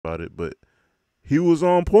about it, but he was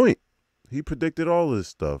on point. He predicted all this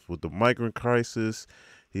stuff with the migrant crisis.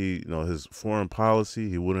 His foreign policy.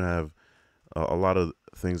 He wouldn't have a lot of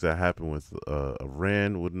things that happened with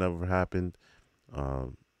Iran would never happened.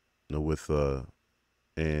 Um, with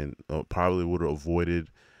and probably would have avoided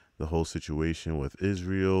the whole situation with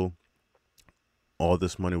Israel. All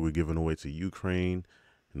this money we're giving away to Ukraine.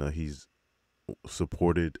 He's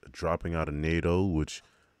supported dropping out of NATO, which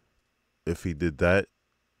if he did that,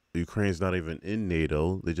 Ukraine's not even in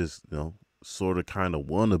NATO. They just, sort of kind of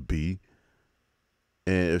want to be.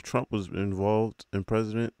 And if Trump was involved in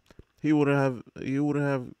president, he wouldn't have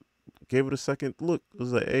gave it a second look. It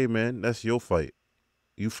was like, hey man, that's your fight.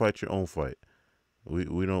 You fight your own fight.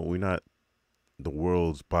 We're not the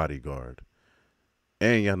world's bodyguard.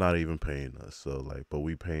 And y'all not even paying us. So like, but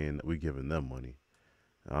we giving them money.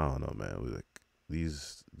 I don't know, man.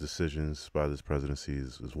 These decisions by this presidency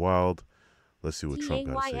is wild. Let's see what Trump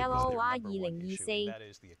got to say about it. TAYLOR 2024 that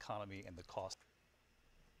is the economy and the cost.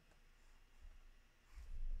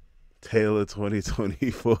 Taylor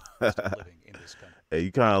 2024. Living in this country. Hey,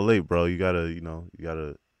 you kind of late, bro. You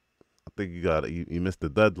gotta. I think you missed the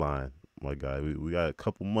deadline, my guy. We got a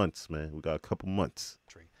couple months, man. We got a couple months.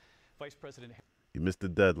 Vice President. You missed the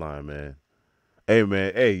deadline, man. Hey,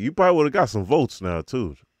 man. Hey, you probably would have got some votes now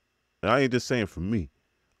too. And I ain't just saying for me.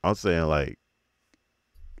 I'm saying like,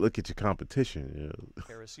 look at your competition.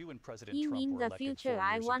 Harris, you and President You Trump mean were the elected future 4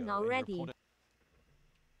 I years won ago, and your already? opponent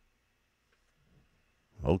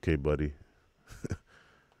Okay, buddy.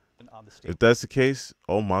 on the stage. If that's the case,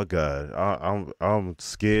 oh my God, I'm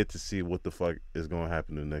scared to see what the fuck is gonna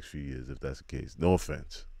happen in the next few years. If that's the case, no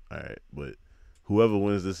offense, all right, but whoever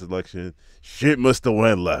wins this election, shit must have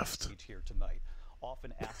went left. Here tonight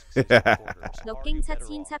often asks his supporters, 陸 are 經 you better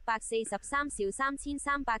off?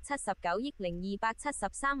 7,743,279億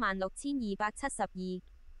0272,772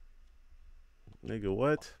 Nigga,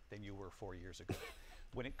 what? Than you were 4 years ago.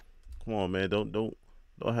 When it Come on, man, don't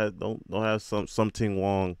have something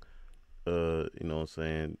wrong. You know what I'm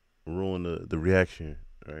saying, ruin the reaction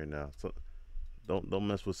right now. So don't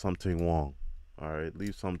mess with something wrong. All right,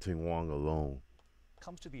 leave something wrong alone.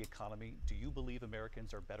 comes to the economy, do you believe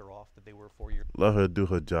Americans are better off than they were 4 years Let her do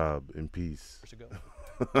her job in peace. ago?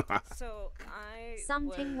 So I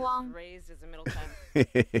Something was wrong. raised as a middle class.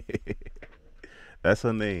 That's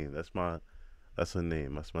her name. That's her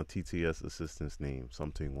name. That's my TTS assistant's name.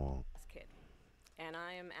 Something wrong. Kid. And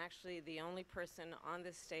I am actually the only person on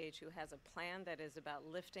this stage who has a plan that is about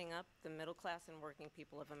lifting up the middle class and working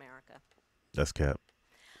people of America. That's cap.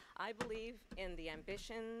 I believe in the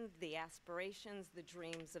ambition, the aspirations, the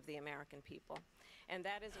dreams of the American people. And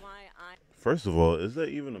that is why First of all, is there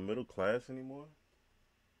even a middle class anymore?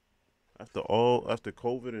 After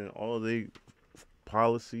COVID and all the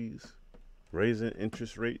policies, raising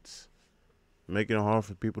interest rates, making it hard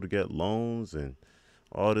for people to get loans and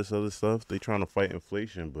all this other stuff, they trying to fight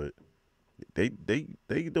inflation, but they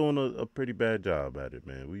doing a pretty bad job at it,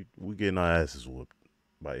 man. We getting our asses whooped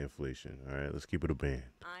by inflation. All right, let's keep it a band.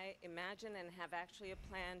 I imagine and have actually a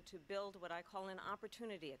plan to build what I call an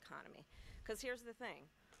opportunity economy. Because here's the thing.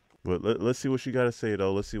 But let's see what she got to say,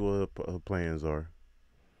 though. Let's see what her plans are.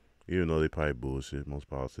 Even though they probably bullshit. Most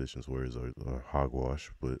politicians' words are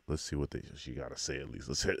hogwash. But let's see what she got to say at least.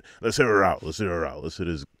 Let's hear her out. Let's hear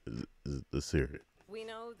it. We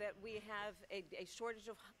know that we have a shortage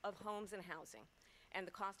of homes and housing. And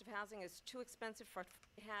the cost of housing is too expensive for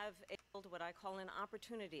have what I call an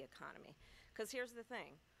opportunity economy. Because here's the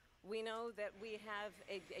thing. We know that we have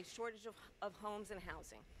a shortage of homes and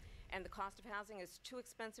housing. And the cost of housing is too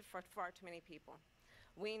expensive for far too many people.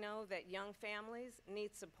 We know that young families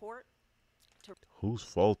need support to Whose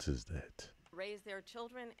fault is that? raise their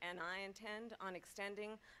children, and I intend on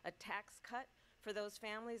extending a tax cut for those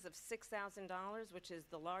families of $6,000, which is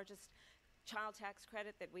the largest child tax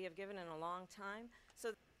credit that we have given in a long time.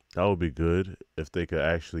 So That would be good if they could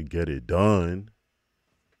actually get it done.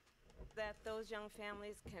 that those young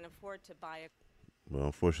families can afford to buy a Well,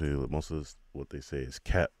 unfortunately, most of what they say is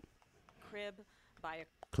cap. crib, buy a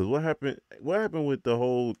Cause what happened? What happened with the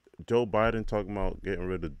whole Joe Biden talking about getting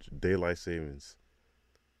rid of daylight savings?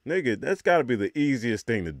 Nigga, that's got to be the easiest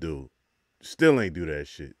thing to do. Still ain't do that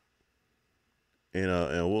shit. And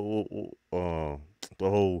the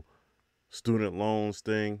whole student loans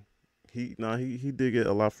thing. He did get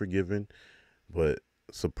a lot forgiven, but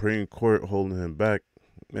Supreme Court holding him back.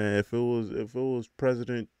 Man, if it was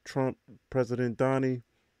President Trump, President Donnie,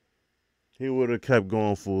 he would have kept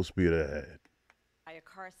going full speed ahead. buy a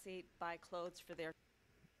car seat, buy clothes for their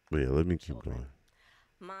But yeah, let me keep going.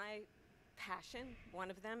 My passion. One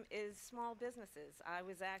of them is small businesses.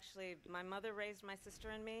 My mother raised my sister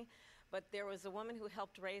and me, but there was a woman who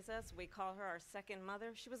helped raise us. We call her our second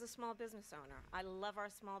mother. She was a small business owner. I love our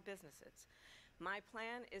small businesses. My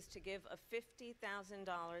plan is to give a $50,000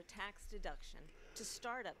 tax deduction to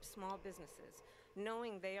start up small businesses,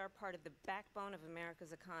 knowing they are part of the backbone of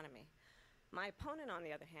America's economy. My opponent, on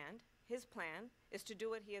the other hand, his plan is to do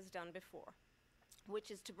what he has done before, which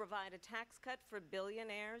is to provide a tax cut for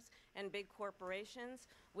billionaires and big corporations,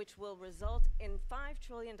 which will result in $5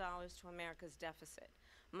 trillion to America's deficit.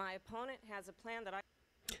 My opponent has a plan that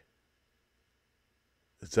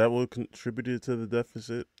Is that what contributed to the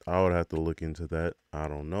deficit? I would have to look into that. I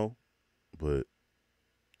don't know, but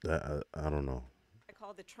I don't know. I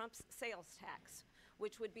call the Trump sales tax,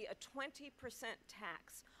 which would be a 20%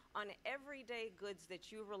 tax on everyday goods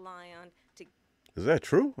that you rely on to Is that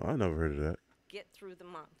true? I never heard of that. get through the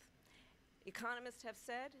month. Economists have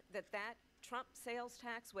said that Trump sales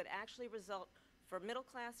tax would actually result for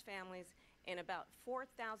middle-class families in about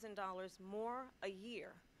 $4,000 more a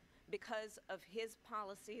year because of his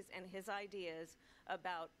policies and his ideas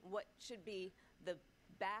about what should be the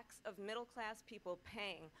backs of middle-class people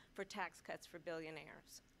paying for tax cuts for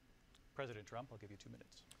billionaires. President Trump, I'll give you 2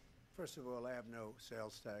 minutes. First of all, I have no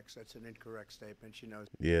sales tax. That's an incorrect statement. She knows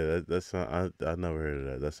Yeah, that's not, I never heard of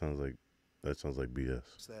that. That sounds like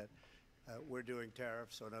BS. that. We're doing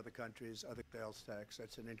tariffs on other countries, other sales tax.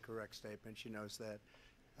 That's an incorrect statement. She knows that.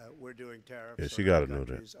 We're doing tariffs Yeah, she on gotta other know that.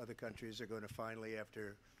 countries. Other countries are going to finally,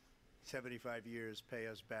 after 75 years, pay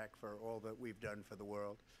us back for all that we've done for the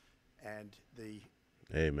world. And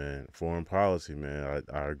Hey, man, foreign policy, man.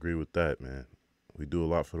 I agree with that, man. We do a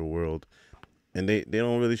lot for the world, and they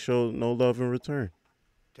don't really show no love in return.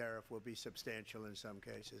 tariff will be substantial in some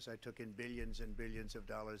cases. I took in billions and billions of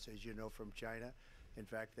dollars, as you know, from China. In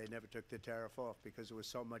fact, they never took the tariff off because there was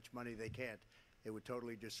so much money they can't. It would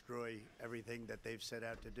totally destroy everything that they've set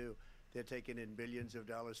out to do. They're taking in billions of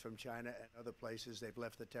dollars from China and other places. They've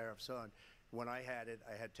left the tariffs on. When I had it,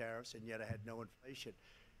 I had tariffs, and yet I had no inflation.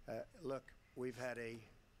 Look, we've had a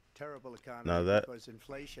terrible economy because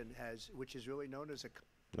inflation which is really known as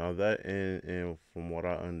Now that, and from what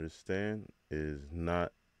I understand, is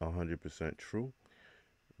not 100% true.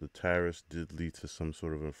 The tariffs did lead to some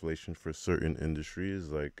sort of inflation for certain industries,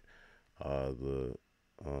 like the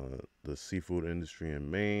seafood industry in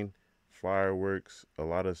Maine, fireworks, a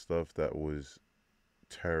lot of stuff that was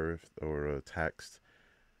tariffed or taxed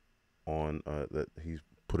on. That he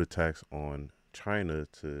put a tax on China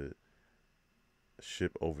to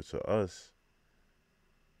ship over to us.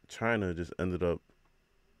 China just ended up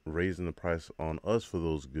raising the price on us for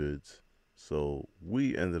those goods, so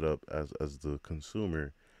we ended up as the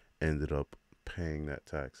consumer ended up paying that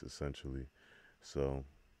tax essentially. So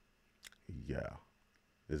yeah,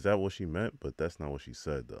 is that what she meant? But that's not what she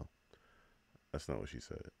said, though. That's not what she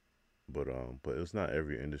said. But it's not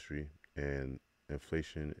every industry, and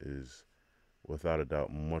inflation is without a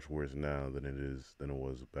doubt much worse now than it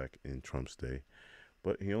was back in Trump's day.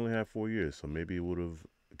 But he only had 4 years, so maybe it would have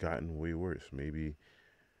gotten way worse. Maybe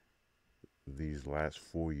these last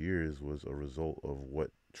 4 years was a result of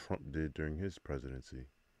what Trump did during his presidency.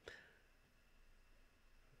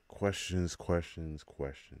 Questions.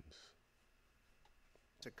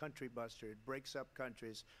 It's a country buster. It breaks up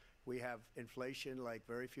countries. We have inflation like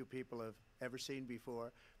very few people have ever seen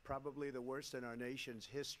before, probably the worst in our nation's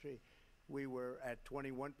history. We were at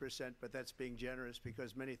 21%, but that's being generous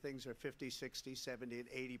because many things are 50, 60, 70, and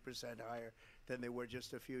 80% higher than they were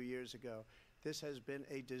just a few years ago. This has been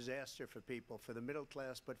a disaster for people, for the middle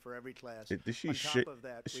class, but for every class. Is she, On top of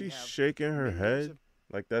that, is we she have shaking her millions head of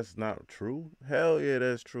like that's not true? Hell yeah,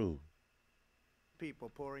 that's true. people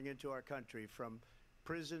pouring into our country from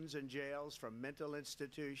prisons and jails, from mental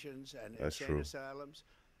institutions and That's insane true. asylums,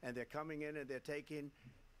 and they're coming in and they're taking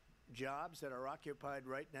jobs that are occupied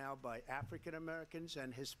right now by African Americans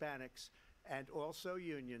and Hispanics, and also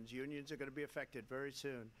unions. Unions are going to be affected very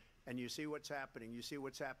soon. And you see what's happening. You see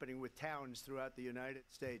what's happening with towns throughout the United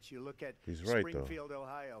States. You look at He's right, though. Springfield,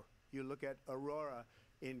 Ohio. You look at Aurora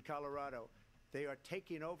in Colorado. They are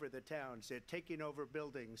taking over the towns. They're taking over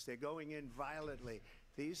buildings. They're going in violently.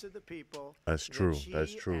 These are the people That's true. that she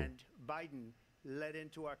That's true. and Biden led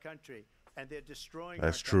into our country, and they're destroying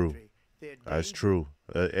That's our true. country. They're That's true.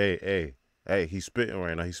 Hey, he's spitting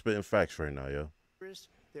right now. He's spitting facts right now, yo. dangerous.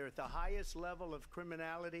 They're at the highest level of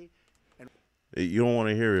criminality. And You don't want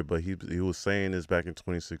to hear it, but he was saying this back in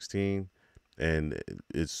 2016, and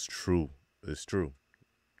it's true. It's true.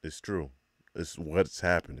 It's true. It's what's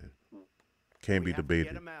happening. Can't be we have to debated.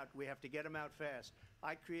 get them out. We have to get them out fast.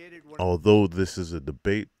 I created one Although this is a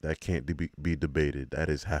debate that can't be debated, that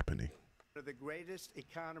is happening. of of the greatest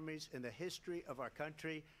economies in the history of our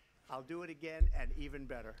country. I'll do it again and even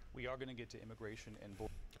better. We are going to get to immigration and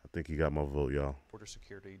I think he got my vote, y'all. border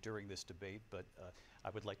security during this debate, but I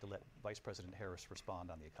would like to let Vice President Harris respond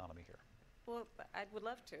on the economy here. Well, I would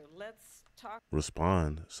love to. Let's talk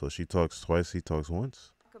Respond. So she talks twice, he talks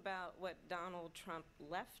once. about what Donald Trump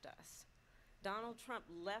left us. Donald Trump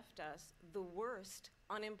left us the worst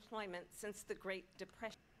unemployment since the Great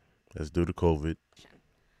Depression. That's due to COVID.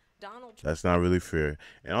 Donald Trump. That's not really fair.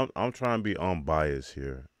 And I'm trying to be unbiased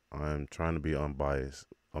here. I'm trying to be unbiased.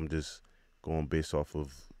 I'm just going based off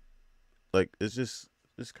of, like, it's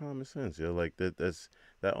common sense. Yeah, like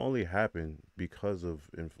that only happened because of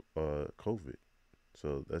COVID.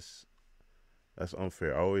 So that's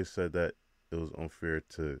unfair. I always said that it was unfair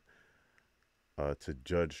to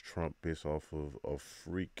judge Trump based off of a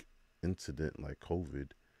freak incident like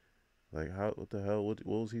COVID. Like, what the hell? What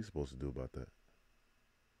was he supposed to do about that?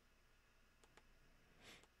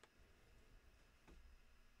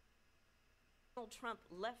 Donald Trump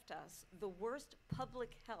left us the worst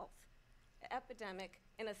public health epidemic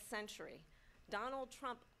in a century. Donald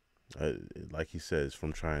Trump. Like he says,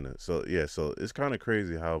 from China. So yeah, so it's kind of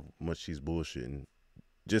crazy how much she's bullshitting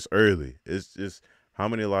just early. It's just how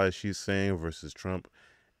many lies she's saying versus Trump,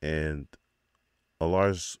 and a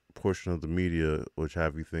large portion of the media which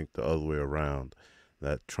have you think the other way around,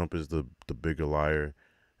 that Trump is the bigger liar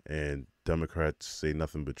and Democrats say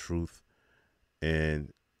nothing but truth.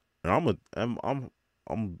 And I'd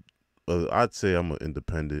say I'm an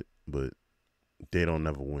independent, but they don't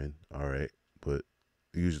never win. All right, but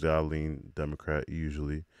usually I lean Democrat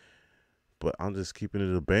usually, but I'm just keeping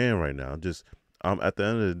it a band right now. I'm at the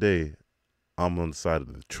end of the day, I'm on the side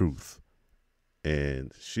of the truth,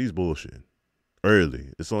 and she's bullshitting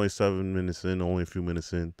early. It's only 7 minutes in, only a few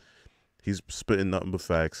minutes in. He's spitting nothing but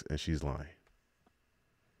facts, and she's lying.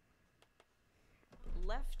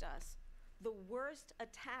 Left us the worst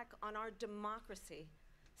attack on our democracy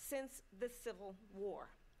since the Civil War.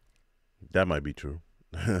 That might be true.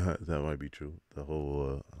 That might be true. The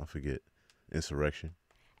whole, I forget, insurrection.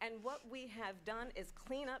 And what we have done is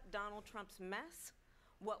clean up Donald Trump's mess.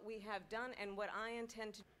 What we have done and what I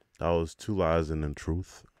intend to That was 2 lies and then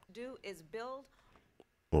truth. do is build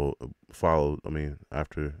Well, followed,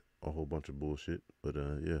 after a whole bunch of bullshit. But,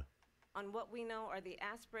 yeah. on what we know are the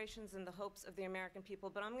aspirations and the hopes of the American people.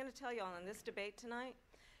 But I'm going to tell you all in this debate tonight,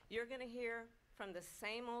 you're going to hear from the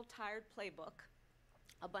same old tired playbook,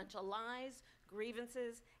 a bunch of lies,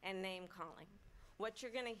 grievances, and name-calling. What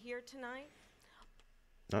you're going to hear tonight.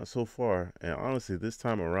 Not so far. And honestly, this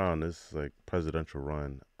time around, this presidential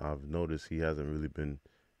run, I've noticed he hasn't really been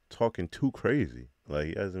talking too crazy. Like,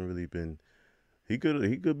 he hasn't really been. He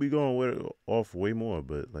could be going off way more,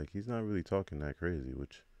 but he's not really talking that crazy,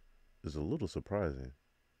 which is a little surprising,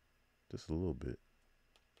 just a little bit.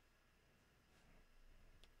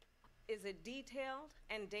 Is a detailed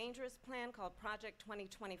and dangerous plan called Project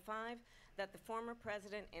 2025 that the former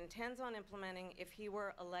president intends on implementing if he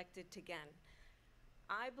were elected again.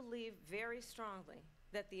 I believe very strongly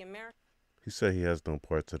that the American. He said he has no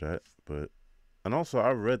part to that, and also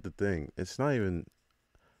I read the thing. It's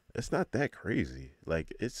not that crazy.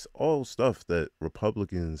 Like, it's all stuff that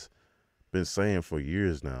Republicans been saying for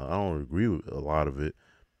years now. I don't agree with a lot of it,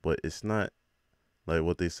 but it's not like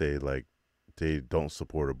what they say, like they don't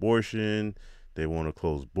support abortion, they want to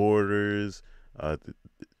close borders,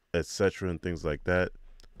 etc., and things like that.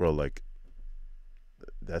 Bro, like,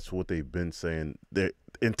 that's what they've been saying their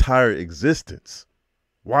entire existence.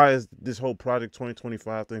 Why is this whole Project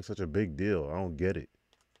 2025 thing such a big deal? I don't get it.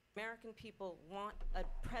 American people want a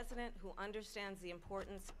president who understands the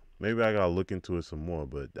importance. Maybe I gotta look into it some more,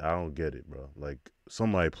 but I don't get it, bro. Like,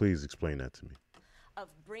 somebody please explain that to me. Of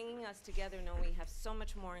bringing us together, knowing we have so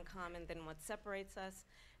much more in common than what separates us,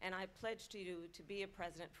 and I pledge to you to be a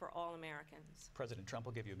president for all Americans. President Trump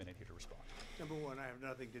will give you a minute here to respond. Number one, I have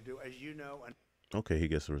nothing to do, as you know, and Okay, he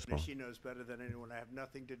gets a response. she knows better than anyone. I have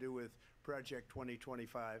nothing to do with Project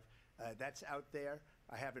 2025. That's out there.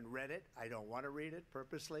 I haven't read it. I don't want to read it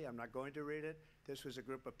purposely. I'm not going to read it. This was a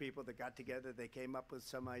group of people that got together. They came up with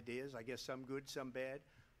some ideas, I guess some good, some bad,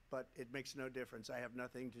 but it makes no difference. I have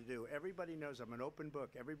nothing to do. Everybody knows I'm an open book.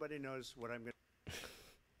 Everybody knows what I'm going to.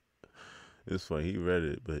 It's funny. He read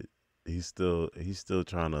it, but he's still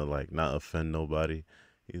trying to not offend nobody.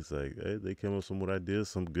 He's like, hey, they came up with some good ideas,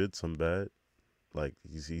 some good, some bad. Like,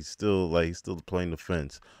 he's still playing the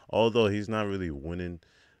fence. Although he's not really winning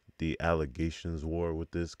the allegations war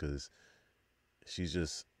with this, because she's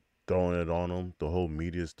just throwing it on him. The whole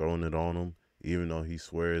media's throwing it on him, even though he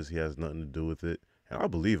swears he has nothing to do with it. And I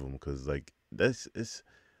believe him, because it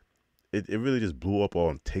really just blew up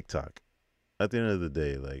on TikTok. at the end of the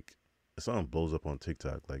day, like, if something blows up on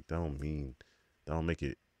TikTok, like, that don't make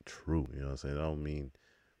it true. You know what I'm saying? That don't mean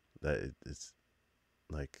that it's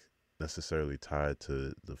like necessarily tied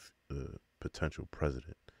to the potential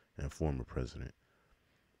president and former president.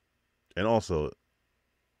 And also,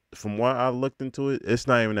 from what I looked into it, it's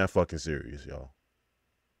not even that fucking serious, y'all.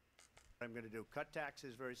 I'm going to do cut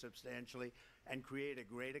taxes very substantially and create a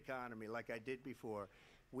great economy like I did before.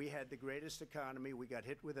 We had the greatest economy. We got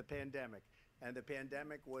hit with a pandemic, and the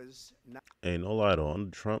pandemic was not. Ain't no lie though.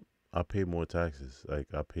 Under Trump, I paid more taxes.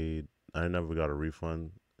 I never got a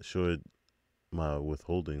refund. Sure, my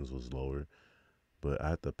withholdings was lower, but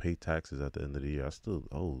I had to pay taxes at the end of the year. I still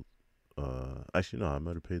owe. Actually, no, I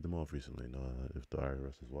might have paid them off recently. No, if the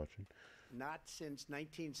IRS is watching. Not since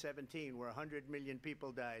 1917, where 100 million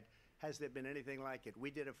people died, has there been anything like it. We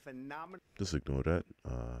did a phenomenal Just ignore that.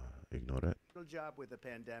 Ignore that. job with the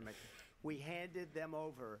pandemic. We handed them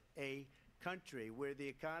over a country where the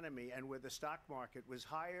economy and where the stock market was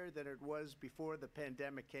higher than it was before the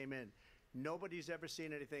pandemic came in. Nobody's ever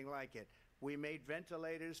seen anything like it. We made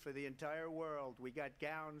ventilators for the entire world. We got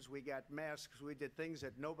gowns, we got masks, we did things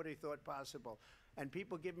that nobody thought possible. And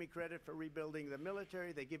people give me credit for rebuilding the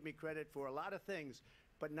military. They give me credit for a lot of things,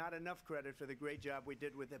 but not enough credit for the great job we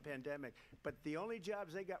did with the pandemic. But the only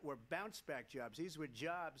jobs they got were bounce back jobs. These were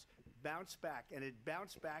jobs bounce back, and it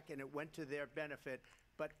bounced back and it went to their benefit.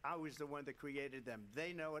 But I was the one that created them.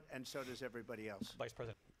 They know it, and so does everybody else. Vice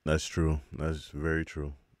President That's true. That's very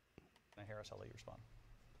true. Harris, I'll let you respond.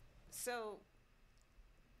 So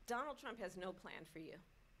Donald Trump has no plan for you.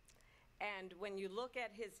 And when you look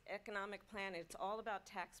at his economic plan, it's all about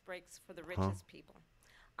tax breaks for the richest people.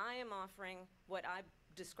 I am offering what I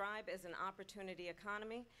describe as an opportunity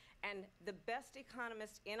economy, and the best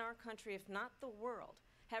economists in our country, if not the world,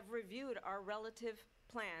 have reviewed our relative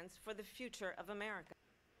plans for the future of America.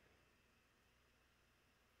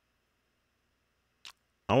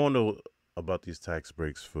 I wonder about these tax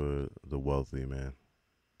breaks for the wealthy, man.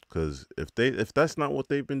 Because if that's not what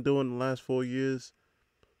they've been doing the last 4 years,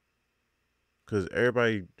 because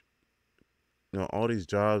everybody, all these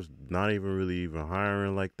jobs not even really even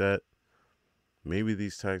hiring like that. Maybe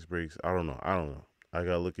these tax breaks, I don't know. I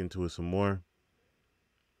gotta look into it some more.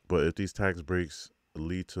 But if these tax breaks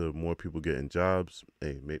lead to more people getting jobs,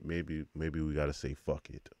 hey, maybe we gotta say fuck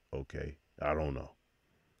it. Okay, I don't know.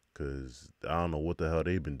 Because I don't know what the hell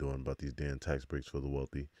they've been doing about these damn tax breaks for the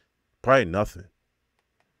wealthy. Probably nothing.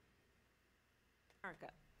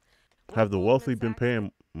 America. Have the Goldman wealthy been Sachs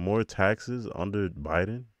paying more taxes under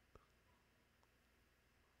Biden?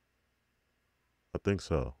 I think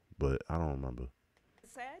so, but I don't remember.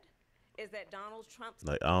 said is that Donald Trump's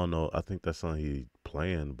Like, I don't know. I think that's something he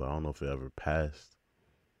planned, but I don't know if it ever passed.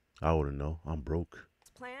 I wouldn't know. I'm broke.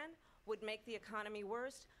 plan would make the economy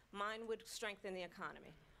worse. Mine would strengthen the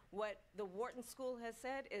economy. What the Wharton School has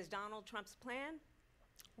said is Donald Trump's plan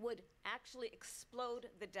would actually explode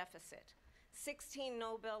the deficit. 16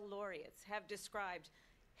 Nobel laureates have described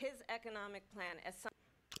his economic plan as something.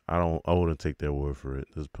 I wouldn't take their word for it.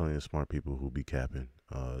 There's plenty of smart people who be capping,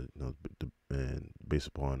 and based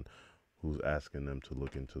upon who's asking them to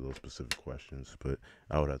look into those specific questions. But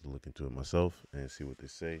I would have to look into it myself and see what they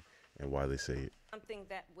say and why they say it. Something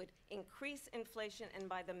that would increase inflation and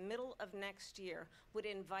by the middle of next year would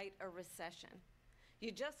invite a recession.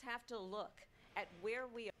 You just have to look at where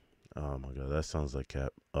we are. Oh my God, that sounds like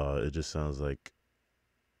cap. It just sounds like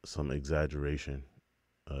some exaggeration.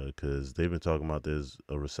 Because they've been talking about there's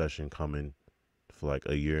a recession coming for like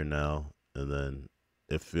a year now, and then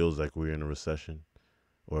it feels like we're in a recession,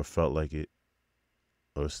 or it felt like it,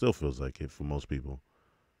 or it still feels like it for most people.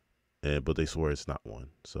 But they swear it's not one.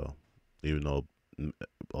 So even though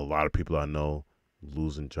a lot of people I know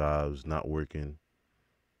losing jobs, not working,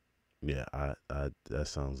 yeah, I that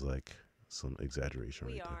sounds like some exaggeration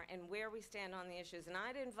right We there. are and where we stand on the issues. And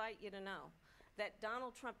I'd invite you to know that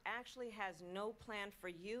Donald Trump actually has no plan for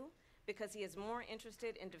you because he is more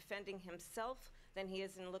interested in defending himself than he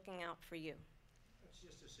is in looking out for you. That's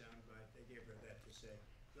just a soundbite. They gave her that to say.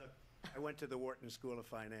 Look, I went to the Wharton School of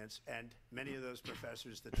Finance, and many of those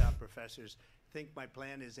professors, the top professors, think my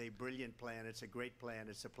plan is a brilliant plan. It's a great plan.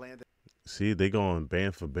 It's a plan See, they going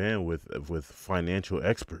band for band with financial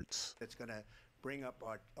experts. that's going to bring up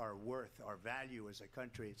our worth, our value as a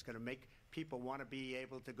country. It's going to make people want to be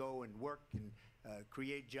able to go and work and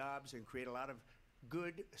create jobs and create a lot of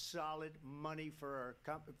good, solid money for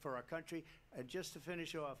our country. And just to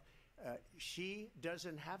finish off, she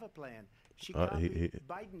doesn't have a plan. She copied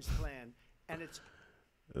Biden's plan, and it's.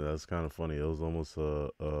 That's kind of funny. It was almost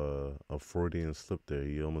a Freudian slip there.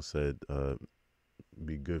 He almost said,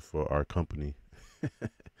 "Be good for our company."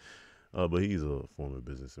 But he's a former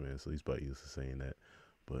businessman, so he's probably used to saying that.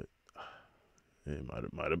 But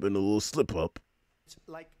it might have been a little slip up. It's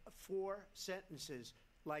like 4 sentences,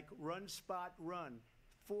 like run, spot, run.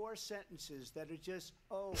 4 sentences that are just,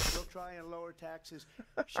 oh, we'll try and lower taxes.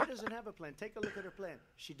 She doesn't have a plan. Take a look at her plan.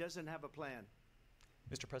 She doesn't have a plan.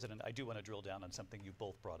 Mr. President, I do want to drill down on something you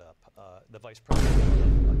both brought up. The Vice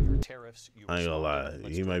President brought up your tariffs. You I ain't gonna lie, responded.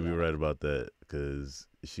 Let's he might drill be down. right about that because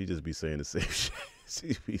she just be saying the same shit.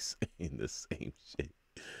 She be saying the same shit.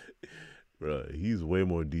 Bruh, he's way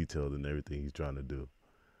more detailed than everything he's trying to do.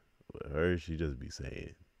 But her, she just be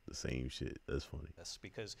saying the same shit. That's funny. This,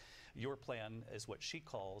 because your plan is what she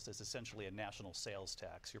calls is essentially a national sales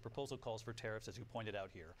tax. Your proposal calls for tariffs, as you pointed out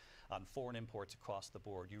here, on foreign imports across the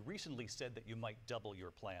board. You recently said that you might double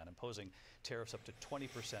your plan, imposing tariffs up to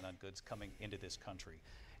 20% on goods coming into this country.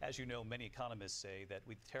 As you know, many economists say that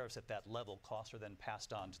with tariffs at that level, costs are then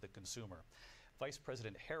passed on to the consumer. Vice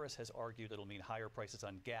President Harris has argued it'll mean higher prices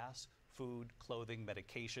on gas, food, clothing,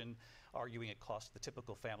 medication, arguing it costs the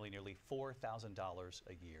typical family nearly $4,000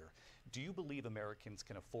 a year. Do you believe Americans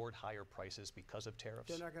can afford higher prices because of tariffs?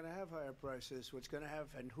 They're not going to have higher prices. What's going to have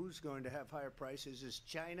and who's going to have higher prices is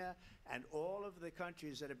China and all of the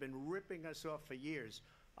countries that have been ripping us off for years.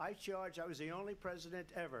 I was the only president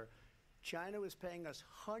ever. China was paying us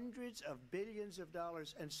hundreds of billions of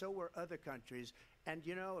dollars, and so were other countries. And,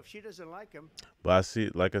 you know, if she doesn't like them. But I see,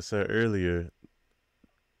 like I said earlier,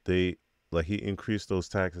 he increased those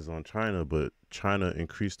taxes on China, but China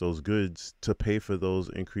increased those goods to pay for those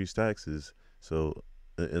increased taxes. So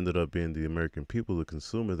it ended up being the American people, the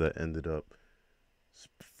consumer, that ended up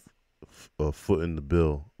footing the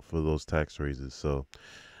bill for those tax raises. So,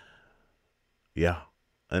 yeah.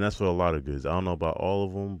 And that's for a lot of goods. I don't know about all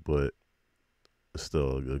of them, but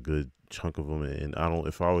still a good chunk of them. And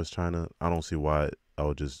if I was China, I don't see why I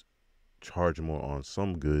would just charge more on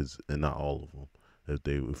some goods and not all of them.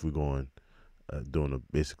 If we're going doing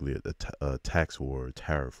basically a tax war, a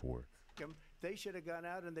tariff war. They should have gone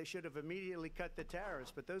out and they should have immediately cut the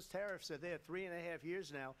tariffs. But those tariffs are there 3.5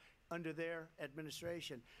 years now under their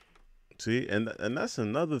administration. See, and that's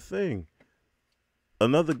another thing.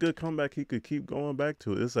 Another good comeback he could keep going back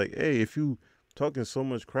to. It's like, hey, if you talking so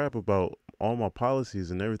much crap about all my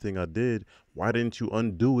policies and everything I did, why didn't you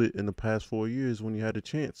undo it in the past 4 years when you had a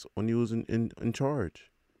chance, when you was in charge?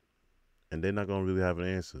 And they're not going to really have an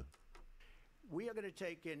answer. We are going to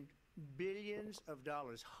take in billions of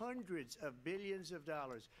dollars, hundreds of billions of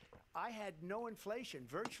dollars. I had no inflation,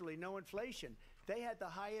 virtually no inflation. They had the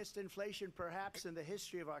highest inflation perhaps in the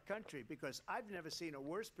history of our country because I've never seen a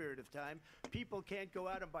worse period of time. People can't go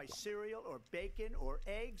out and buy cereal or bacon or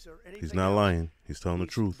eggs or anything He's not else. lying. He's telling the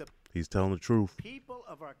truth. He's telling the truth. People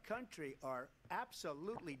of our country are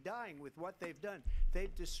absolutely dying with what they've done.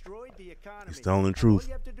 They've destroyed the economy. He's telling the And truth. all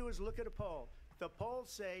you have to do is look at a poll. The polls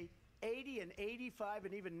say 80 and 85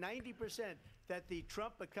 and even 90% that the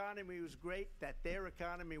Trump economy was great, that their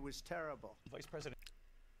economy was terrible. Vice President.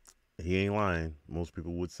 He ain't lying. Most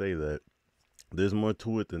people would say that. There's more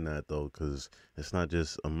to it than that, though, because it's not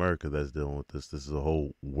just America that's dealing with this. This is a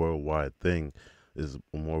whole worldwide thing. It's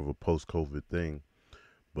more of a post-COVID thing.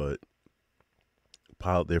 But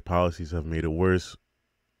their policies have made it worse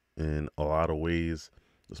in a lot of ways.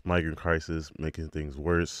 This migrant crisis making things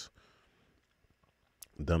worse.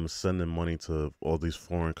 Them sending money to all these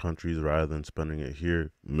foreign countries rather than spending it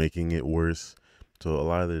here, making it worse. So a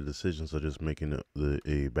lot of their decisions are just making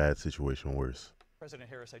a bad situation worse. President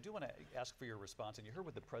Harris, I do want to ask for your response, and you heard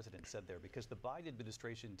what the president said there, because the Biden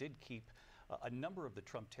administration did keep a number of the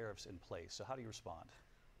Trump tariffs in place. So how do you respond?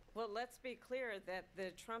 Well, let's be clear that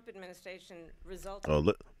the Trump administration resulted.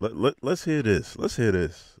 Oh, let's hear this. Let's hear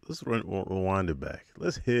this. Let's rewind it back.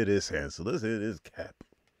 Let's hear this answer. Let's hear this cap.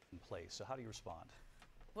 In place. So how do you respond?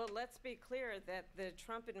 Well, let's be clear that the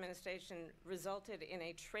Trump administration resulted in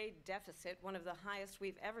a trade deficit, one of the highest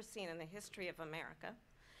we've ever seen in the history of America.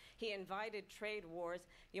 He invited trade wars.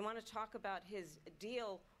 You want to talk about his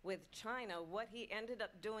deal with China? What he ended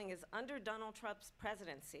up doing is under Donald Trump's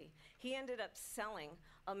presidency, he ended up selling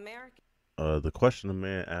American. The question the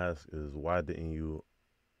man asked is, why didn't you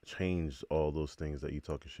change all those things that you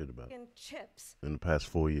talking shit about chips in the past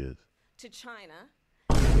 4 years to China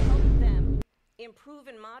to help them improve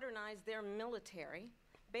and modernize their military,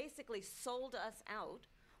 basically sold us out,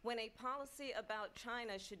 when a policy about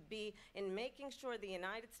China should be in making sure the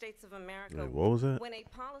United States of America. Wait, what was that? When a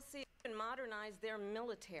policy and modernize their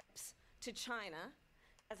military to China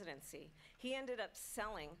presidency, he ended up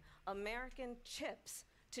selling American chips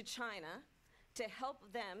to China to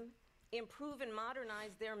help them improve and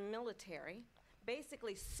modernize their military,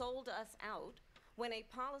 basically sold us out. when a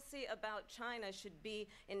policy about China should be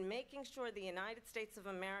in making sure the United States of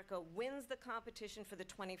America wins the competition for the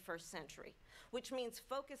 21st century, which means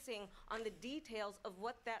focusing on the details of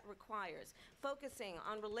what that requires, focusing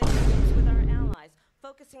on relationships with our allies,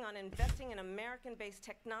 focusing on investing in American-based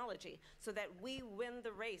technology so that we win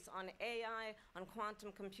the race on AI, on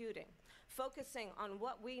quantum computing, focusing on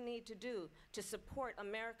what we need to do to support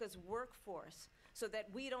America's workforce so that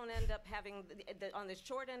we don't end up having on the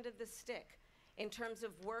short end of the stick in terms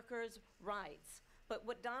of workers' rights. But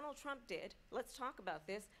what Donald Trump did, let's talk about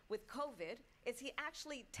this, with COVID, is he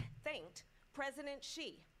actually thanked President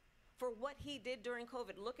Xi for what he did during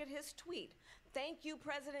COVID. Look at his tweet. Thank you,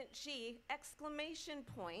 President Xi, exclamation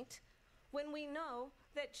point, when we know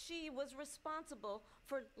that Xi was responsible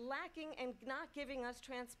for lacking and not giving us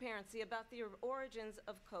transparency about the origins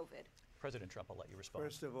of COVID. President Trump, I'll let you respond.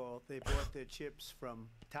 First of all, they bought their chips from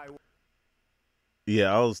Taiwan.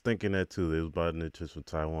 Yeah, I was thinking that too. They was buying the chips from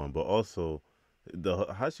Taiwan, but also,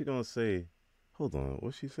 how's she gonna say? Hold on,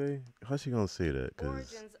 what's she say? How's she gonna say that?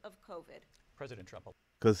 Origins of COVID. President Trump.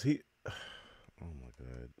 Cause he, oh my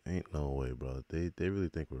God, ain't no way, bro. They really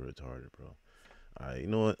think we're retarded, bro. All right, you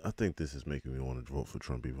know what? I think this is making me want to vote for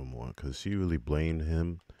Trump even more, cause she really blamed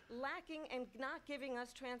him. Lacking and not giving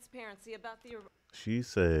us transparency about the. She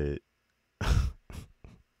said,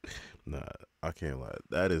 nah, I can't lie.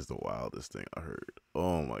 That is the wildest thing I heard.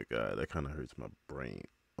 Oh my God, that kind of hurts my brain.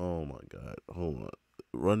 Oh my God, hold on.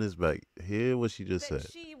 Run this back. Hear what she just said.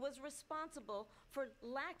 She was responsible for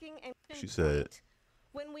lacking and. She said.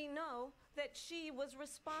 When we know that she was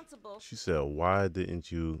responsible. She said, why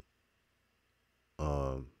didn't you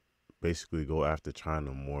basically go after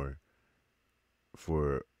China more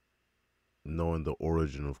for knowing the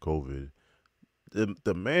origin of COVID?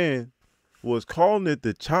 The man was calling it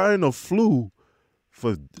the China flu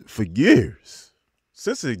for years.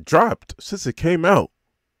 Since it dropped, since it came out.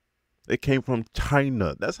 It came from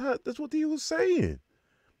China. That's what he was saying.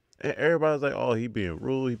 And everybody's like, oh, he being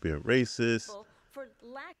rude, he being racist. For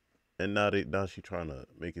lack. And now she trying to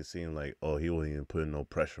make it seem like, oh, he wasn't even putting no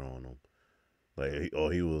pressure on him. Like,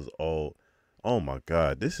 he was all, oh my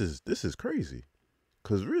God, this is crazy.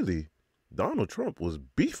 Cause really, Donald Trump was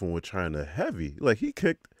beefing with China heavy. Like he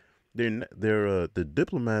kicked the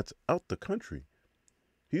diplomats out the country.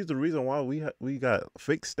 He's the reason why we got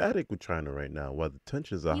fake static with China right now. Why the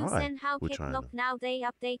tensions are You high send how with kick China. look now they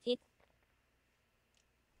update it.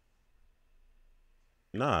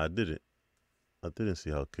 Nah, I didn't. I didn't see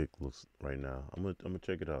how Kick looks right now. I'm gonna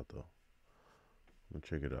check it out though. I'm gonna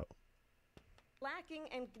check it out. Lacking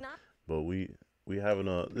and not. But we having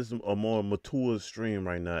this is a more mature stream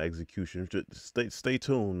right now. Execution. Just stay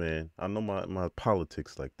tuned, man. I know my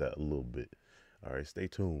politics like that a little bit. All right, stay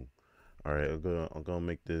tuned. All right, I'm gonna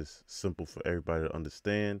make this simple for everybody to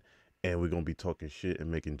understand, and we're gonna be talking shit and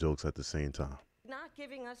making jokes at the same time. Not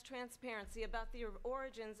giving us transparency about the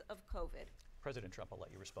origins of COVID. President Trump, I'll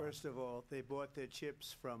let you respond. First of all, they bought their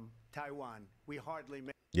chips from Taiwan. We hardly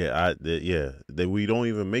make. Yeah, we don't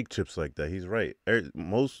even make chips like that. He's right.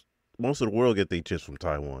 Most of the world get their chips from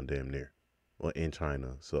Taiwan, damn near, or in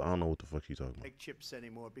China. So I don't know what the fuck you talking about. Make chips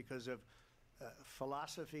anymore because of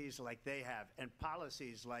philosophies like they have and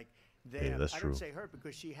policies like they have. That's I true. don't say her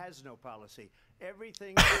because she has no policy.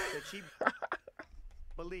 Everything that she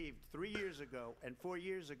believed 3 years ago and 4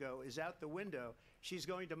 years ago is out the window. She's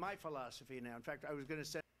going to my philosophy now. In fact, I was going to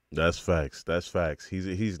send. That's facts. That's facts.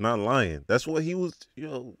 He's not lying. That's what he was.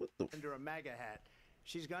 Yo, what the? Under a MAGA hat.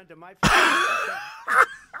 She's gone to my philosophy.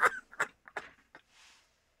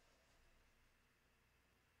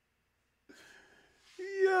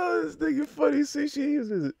 Yo, this nigga funny. See, she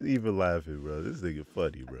isn't even laughing, bro. This nigga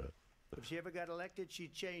funny, bro. If she ever got elected,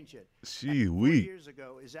 she'd change it. She 4 weak. years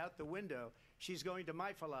ago is out the window. She's going to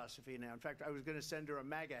my philosophy now. In fact, I was going to send her a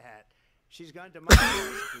MAGA hat. She's gone to my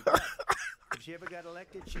philosophy. But if she ever got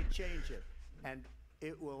elected, she'd change it. And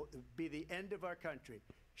it will be the end of our country.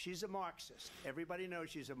 She's a Marxist. Everybody knows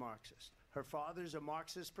she's a Marxist. Her father's a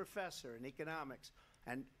Marxist professor in economics,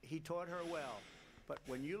 and he taught her well. But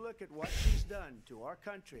when you look at what she's done to our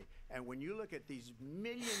country, and when you look at these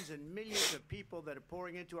millions and millions of people that are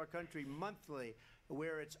pouring into our country monthly,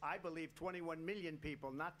 where it's, I believe, 21 million people,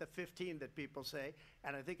 not the 15 that people say,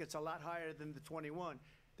 and I think it's a lot higher than the 21.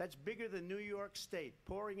 That's bigger than New York State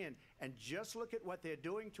pouring in. And just look at what they're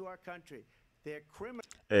doing to our country. They're criminals.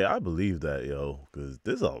 Hey, I believe that, yo, because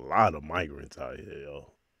there's a lot of migrants out here,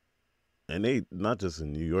 yo. And they not just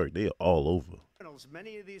in New York, they all over.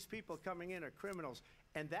 Many of these people coming in are criminals,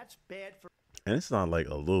 and that's bad for. And it's not like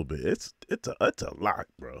a little bit. It's a lot,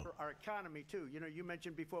 bro. For our economy too. You know, you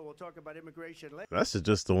mentioned before. We'll talk about immigration later. That's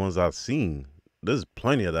just the ones I've seen. There's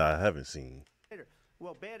plenty of that I haven't seen.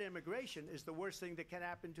 well, bad immigration is the worst thing that can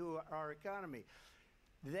happen to our economy.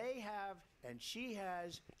 They have, and she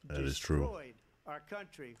has, That is true. destroyed our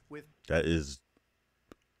country with That is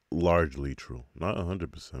largely true. Not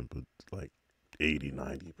 100%, but like 80,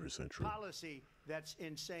 90% true. policy that's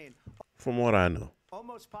insane. From what I know.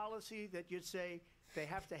 Almost policy that you'd say they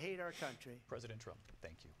have to hate our country. President Trump,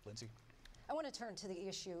 thank you. Lindsay? I want to turn to the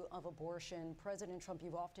issue of abortion. President Trump,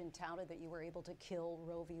 you've often touted that you were able to kill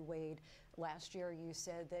Roe v. Wade. Last year, you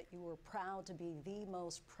said that you were proud to be the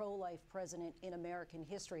most pro-life president in American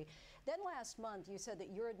history. Then last month, you said that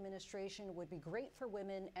your administration would be great for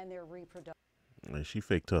women and their reproductive And she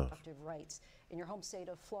fake tough. rights. In your home state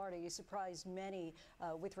of Florida, you surprised many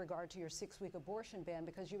with regard to your 6-week abortion ban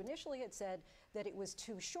because you initially had said that it was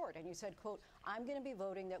too short. And you said, quote, I'm going to be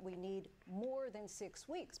voting that we need more than 6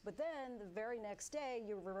 weeks. But then the very next day,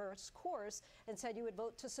 you reversed course and said you would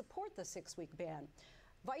vote to support the 6-week ban.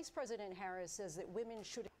 Vice President Harris says that women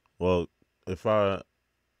should. Well,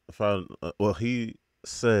 well, he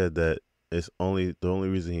said that the only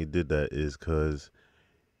reason he did that is because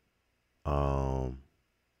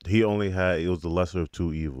he only had, it was the lesser of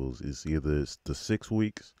two evils. It's either the 6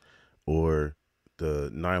 weeks or the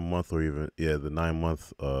 9 month, or even the 9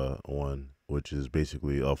 month one, which is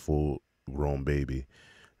basically a full grown baby.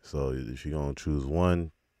 So if you're gonna choose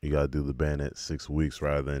one, you gotta do the ban at 6 weeks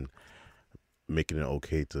rather than making it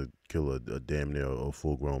okay to kill a damn near a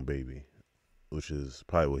full grown baby, which is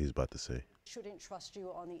probably what he's about to say. Shouldn't trust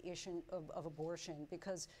you on the issue of abortion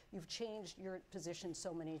because you've changed your position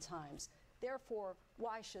so many times. Therefore,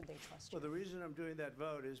 why should they trust you? Well, the reason I'm doing that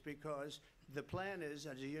vote is because the plan is,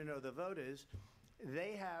 as you know, the vote is,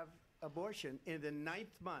 they have abortion in the 9th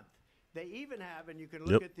month. They even have, and you can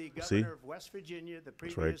look at the governor of West Virginia, the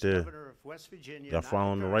previous governor of West Virginia. Y'all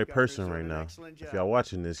following the right person right now. If y'all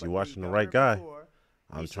watching this, you're watching the right guy.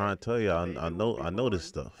 I'm trying to tell you, I know this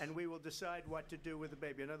stuff. And we will decide what to do with the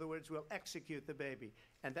baby. In other words, we'll execute the baby.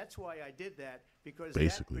 And that's why I did that, because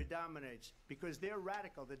that predominates. Because they're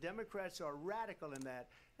radical. The Democrats are radical in that.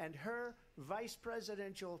 And her vice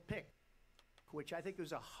presidential pick, which I think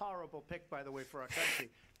was a horrible pick, by the way, for our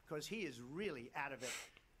country, because he is really out of it.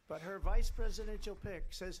 But her vice presidential pick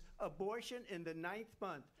says abortion in the 9th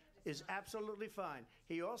month is absolutely fine.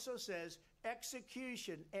 He also says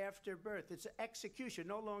execution after birth. It's execution,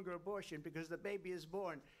 no longer abortion, because the baby is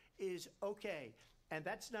born, is okay. And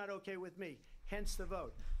that's not okay with me, hence the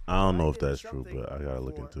vote. I don't know if that's true, but I got to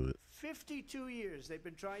look into it. 52 years they've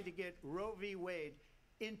been trying to get Roe v. Wade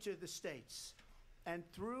into the states. And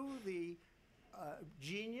through the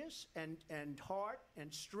genius and heart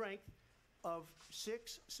and strength of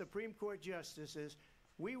 6 Supreme Court justices,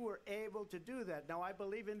 we were able to do that. Now, I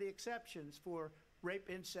believe in the exceptions for rape,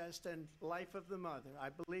 incest, and life of the mother. I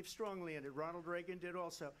believe strongly in it. Ronald Reagan did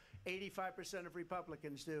also. 85% of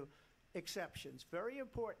Republicans do. Exceptions. Very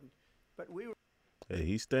important. But we were... Hey,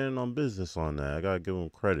 he's standing on business on that. I got to give him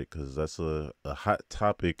credit because that's a hot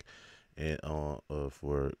topic and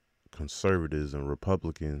for conservatives and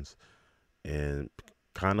Republicans, and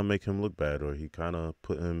kind of make him look bad, or he kind of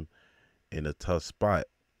put him in a tough spot,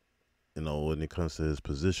 when it comes to his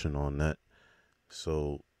position on that.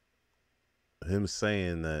 So him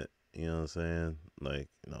saying that, you know what I'm saying? Like,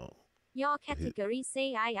 Your category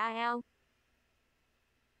CIIL.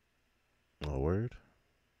 Oh, word?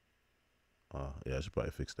 Yeah, I should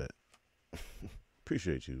probably fix that.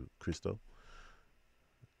 Appreciate you, Christo.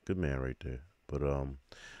 Good man right there. But let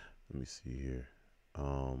me see here.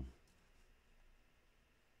 And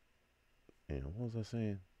what was I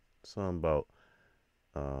saying? Something about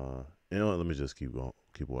you know what, let me just keep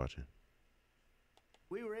watching.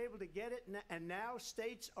 We were able to get it, and now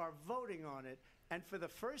states are voting on it. And for the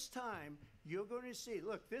first time, you're going to see,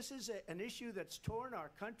 look, this is an issue that's torn our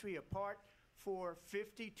country apart for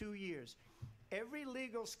 52 years. Every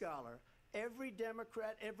legal scholar, every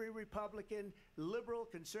Democrat, every Republican, liberal,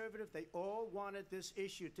 conservative, they all wanted this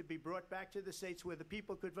issue to be brought back to the states where the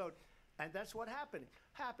people could vote. And that's what happened.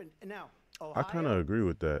 Now, Ohio, I kind of agree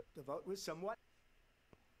with that. The vote was somewhat...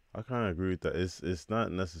 I kind of agree with that. It's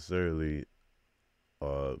not necessarily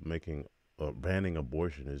banning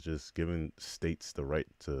abortion. It's just giving states the right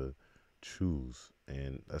to choose,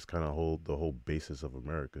 and that's kind of the whole basis of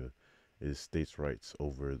America is states' rights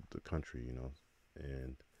over the country,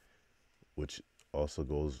 and which also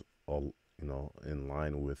goes all in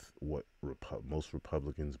line with what most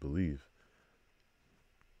Republicans believe.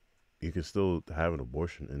 You can still have an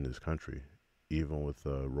abortion in this country, even with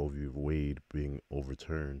Roe v. Wade being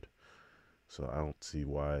overturned. So I don't see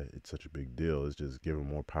why it's such a big deal. It's just giving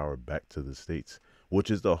more power back to the states, which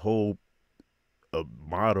is the whole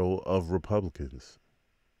motto of Republicans.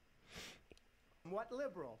 somewhat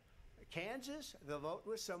liberal. Kansas, the vote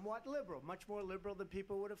was somewhat liberal, much more liberal than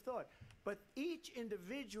people would have thought. But each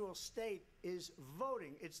individual state is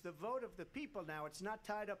voting. It's the vote of the people now. It's not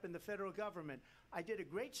tied up in the federal government. I did a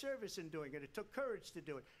great service in doing it. It took courage to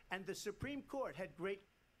do it. And the Supreme Court had great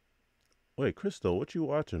Wait, Christo, what you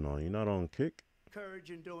watching on? You not on Kick?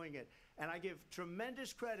 courage in doing it. And I give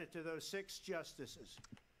tremendous credit to those 6 justices.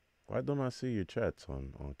 Why don't I see your chats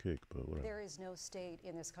on Kick? But whatever. There is no state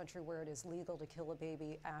in this country where it is legal to kill a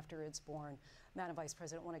baby after it's born. Madam Vice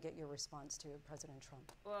President, I want to get your response to President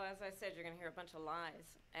Trump. Well, as I said, you're going to hear a bunch of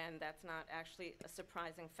lies, and that's not actually a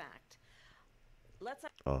surprising fact. Let's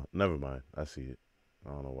Oh, never mind. I see it.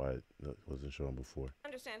 I don't know why it wasn't shown before.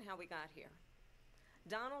 understand how we got here.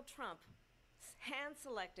 Donald Trump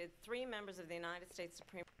hand-selected 3 members of the United States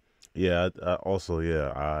Supreme Yeah.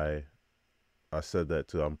 I said that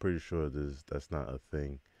too. I'm pretty sure that's not a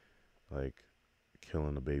thing, like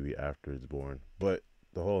killing a baby after it's born. But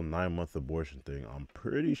the whole 9-month abortion thing, I'm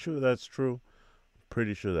pretty sure that's true.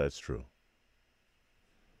 Pretty sure that's true.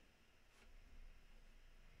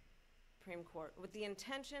 Court with the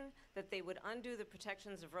intention that they would undo the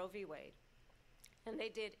protections of Roe v. Wade. And they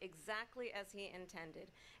did exactly as he intended.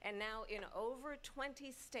 And now in over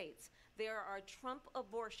 20 states, there are Trump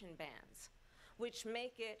abortion bans, which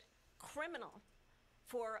make it criminal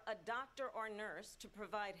for a doctor or nurse to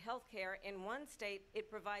provide health care. In one state, it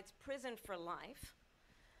provides prison for life.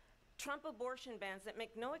 Trump abortion bans that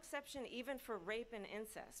make no exception even for rape and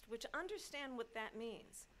incest, which understand what that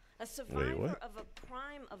means. A survivor of a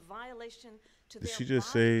crime, a violation to Did their she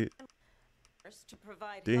just body say? to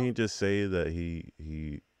provide Didn't he health just say that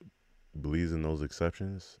he believes in those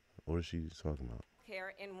exceptions? What is she talking about?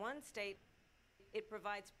 care. In one state, it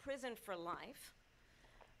provides prison for life.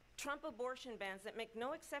 Trump abortion bans that make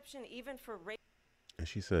no exception even for rape. And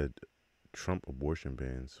she said Trump abortion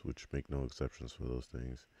bans, which make no exceptions for those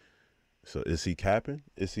things. So is he capping?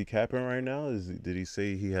 Is he capping right now? Did he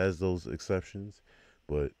say he has those exceptions,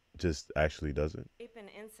 but just actually doesn't? Rape and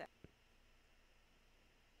incest,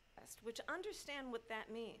 which understand what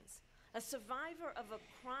that means. A survivor of a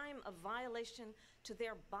crime, a violation to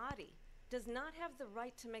their body, does not have the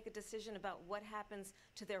right to make a decision about what happens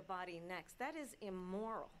to their body next. That is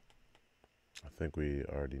immoral. I think we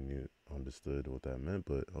already understood what that meant,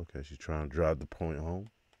 but okay, she's trying to drive the point home.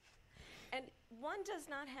 And one does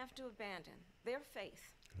not have to abandon their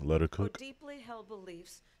faith Let her or cook. deeply held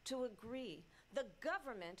beliefs to agree. The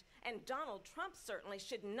government, and Donald Trump certainly,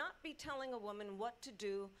 should not be telling a woman what to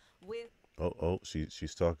do with.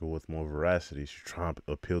 She's talking with more veracity. She's trying to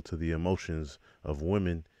appeal to the emotions of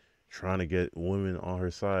women, trying to get women on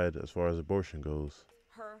her side as far as abortion goes.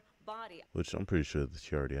 Her body. Which I'm pretty sure that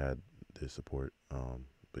she already had their support.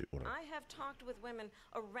 But whatever. I have talked with women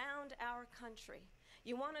around our country.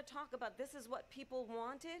 You want to talk about this is what people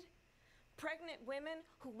wanted? Pregnant women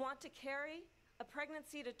who want to carry a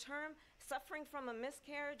pregnancy to term, suffering from a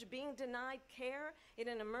miscarriage, being denied care in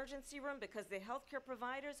an emergency room because the healthcare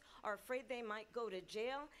providers are afraid they might go to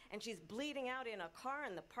jail, and she's bleeding out in a car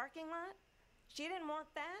in the parking lot. She didn't want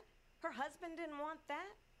that. Her husband didn't want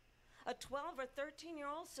that. A 12 or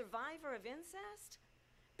 13-year-old survivor of incest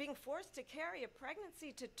being forced to carry a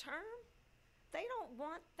pregnancy to term. They don't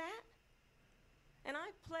want that. And I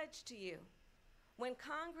pledge to you, when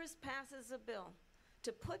Congress passes a bill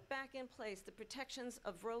to put back in place the protections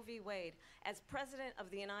of Roe v. Wade, as President of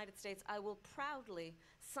the United States, I will proudly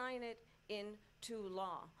sign it into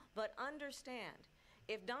law. But understand,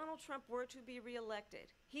 if Donald Trump were to be reelected,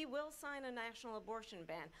 he will sign a national abortion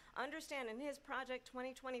ban. Understand, in his Project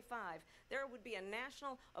 2025, there would be a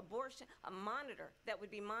national abortion, a monitor that would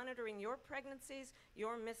be monitoring your pregnancies,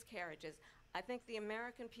 your miscarriages. I think the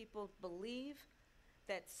American people believe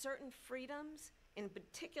that certain freedoms, in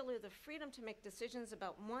particular the freedom to make decisions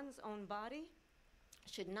about one's own body,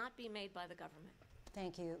 should not be made by the government.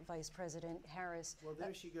 Thank you, Vice President Harris. Well,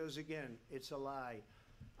 there she goes again. It's a lie.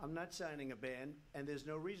 I'm not signing a ban, and there's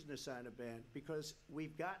no reason to sign a ban because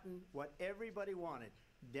we've gotten what everybody wanted.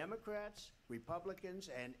 Democrats, Republicans,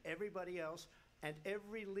 and everybody else, and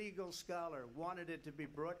every legal scholar wanted it to be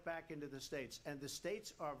brought back into the states, and the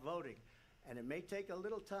states are voting. And it may take a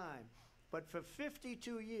little time, but for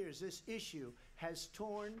 52 years, this issue has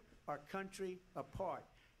torn our country apart,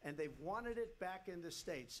 and they've wanted it back in the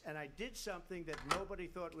states. And I did something that nobody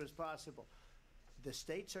thought was possible. The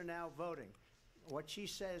states are now voting. What she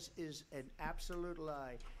says is an absolute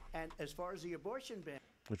lie. And as far as the abortion ban,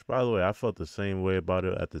 Which, by the way, I felt the same way about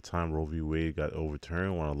it at the time Roe v. Wade got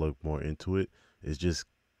overturned. When I looked more into it, it's just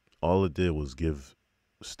all it did was give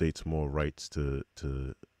states more rights to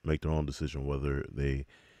make their own decision whether they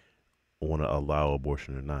want to allow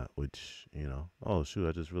abortion or not, which, oh, shoot,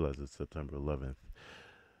 I just realized it's September 11th.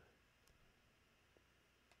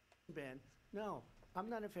 Ban. No, I'm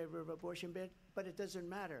not in favor of abortion ban, but it doesn't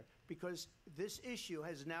matter because this issue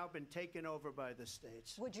has now been taken over by the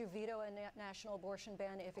states. Would you veto a national abortion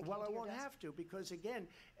ban if it came Well, to I your won't desk? have to because, again,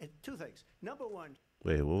 two things. Number one,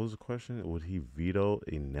 Wait, what was the question? Would he veto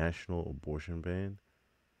a national abortion ban?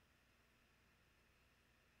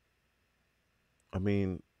 I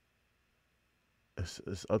mean,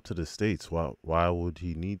 it's up to the states. Why would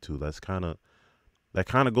he need to? That kind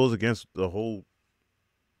of goes against the whole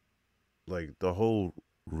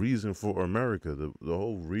reason for America. The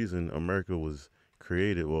whole reason America was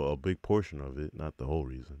created, well, a big portion of it, not the whole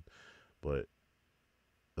reason, but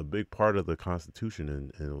a big part of the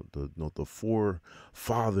Constitution and the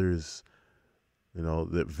forefathers,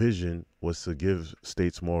 that vision was to give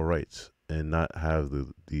states more rights and not have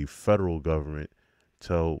the federal government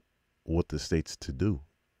tell what the states to do.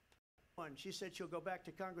 she said she'll go back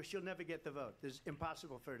to Congress. She'll never get the vote. It's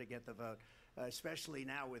impossible for her to get the vote, especially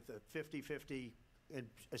now with the 50-50 and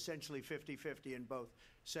essentially 50-50 in both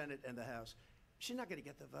Senate and the House. She's not going to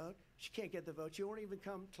get the vote. She can't get the vote. She won't even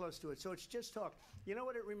come close to it. So it's just talk. You know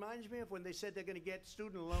what it reminds me of? When they said they're going to get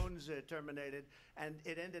student loans terminated, and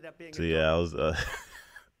it ended up being. So yeah, I was I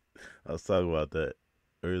was talking about that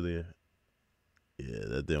earlier. Yeah,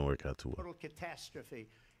 that didn't work out too well. Total catastrophe.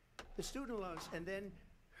 The student loans, and then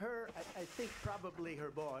her, I think probably her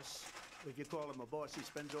boss, if you call him a boss, he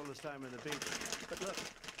spends all his time on the beach. But look,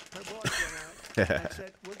 her boss went out and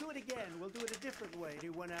said, we'll do it again. We'll do it a different way. And he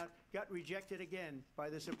went out, got rejected again by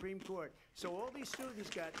the Supreme Court. So all these students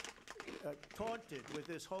got taunted with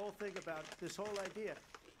this whole thing about this whole idea.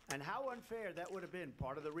 And how unfair that would have been,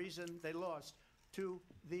 part of the reason they lost, to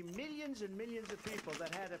the millions and millions of people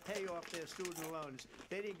that had to pay off their student loans.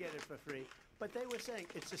 They didn't get it for free. But they were saying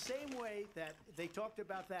it's the same way that they talked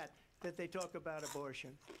about that they talk about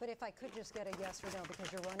abortion. But if I could just get a yes or no,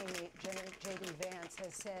 because your running mate, J.D. Vance,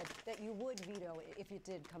 has said that you would veto it if it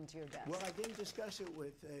did come to your desk. Well, I didn't discuss it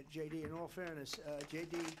with J.D. In all fairness,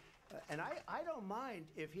 J.D., and I don't mind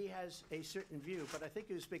if he has a certain view, but I think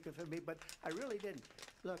he was speaking for me, but I really didn't.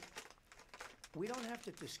 Look, we don't have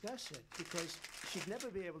to discuss it because she'd never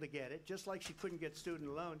be able to get it, just like she couldn't get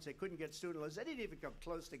student loans. They couldn't get student loans. They didn't even come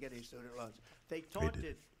close to getting student loans. They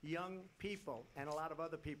taunted young people and a lot of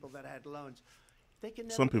other people that had loans. They can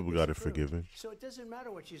never Some people got it disapproved. forgiven. So it doesn't matter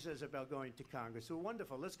what she says about going to Congress. Well,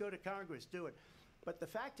 wonderful. Let's go to Congress. Do it. But the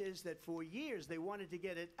fact is that for years they wanted to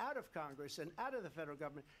get it out of Congress and out of the federal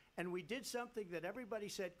government, and we did something that everybody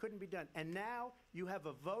said couldn't be done. And now you have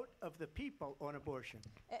a vote of the people on abortion.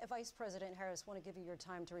 Vice President Harris, I want to give you your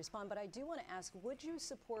time to respond, but I do want to ask, would you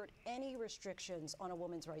support any restrictions on a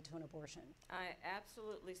woman's right to an abortion? I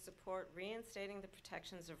absolutely support reinstating the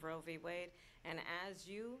protections of Roe v. Wade. And as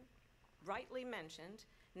you rightly mentioned,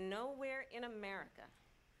 nowhere in America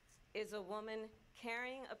is a woman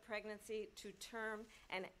carrying a pregnancy to term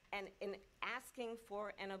and in asking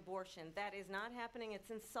for an abortion. That is not happening.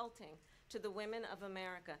 It's insulting to the women of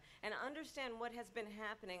America. And understand what has been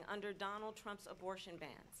happening under Donald Trump's abortion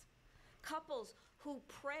bans. Couples who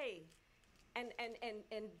pray and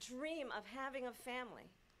dream of having a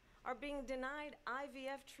family are being denied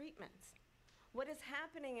IVF treatments. What is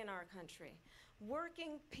happening in our country?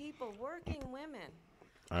 Working people, working women.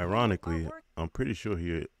 Ironically, I'm pretty sure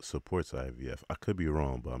he supports IVF. I could be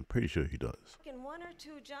wrong, but I'm pretty sure he does. In one or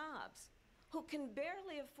two jobs, who can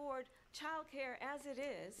barely afford childcare as it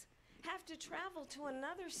is, have to travel to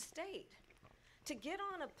another state to get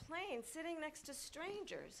on a plane sitting next to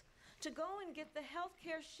strangers to go and get the health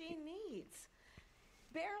care she needs.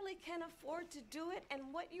 Barely can afford to do it,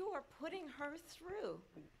 and what you are putting her through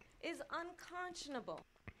is unconscionable.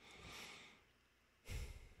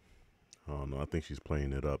 I don't know. I think she's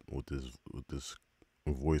playing it up with this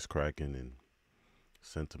voice cracking and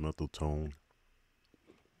sentimental tone.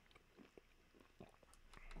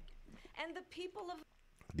 And the people of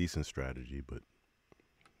Decent strategy, but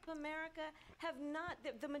America have not,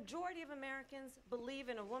 the majority of Americans believe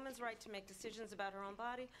in a woman's right to make decisions about her own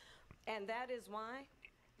body, and that is why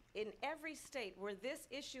in every state where this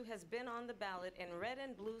issue has been on the ballot, in red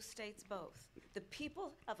and blue states both, the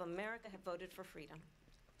people of America have voted for freedom.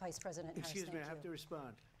 Vice President Harris, Excuse me, I have to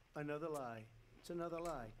respond. Another lie. It's another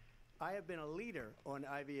lie. I have been a leader on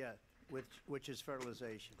IVF, which is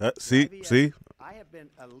fertilization. see, I have been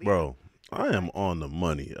a leader. Bro, I am on the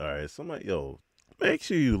money. All right, somebody, make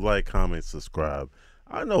sure you like, comment, subscribe.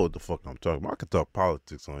 I know what the fuck I'm talking about. I can talk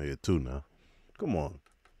politics on here too now. Come on.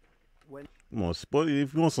 Come on,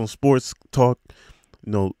 if you want some sports talk,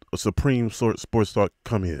 a supreme sports talk,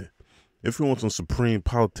 come here. If you want some supreme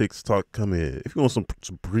politics talk, come here. If you want some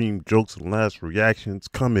supreme jokes and last reactions,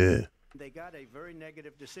 come here. They got a very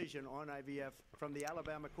negative decision on IVF from the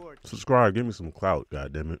Alabama courts. Subscribe. Give me some clout,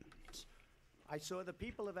 goddammit. I saw the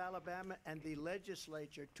people of Alabama and the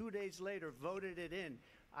legislature 2 days later voted it in.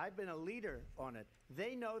 I've been a leader on it.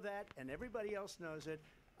 They know that, and everybody else knows it.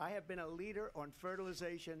 I have been a leader on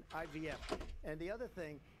fertilization, IVF. And the other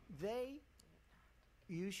thing,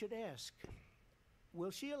 you should ask,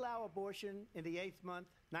 will she allow abortion in the 8th month,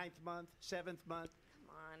 9th month, 7th month?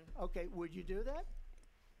 Come on. Okay, would you do that?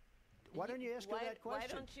 Why don't you ask her that question? Why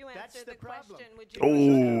don't you That's answer the the problem. question? Would you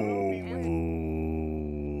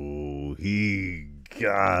Oh, he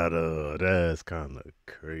got her. That's kind of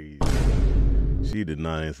crazy. She did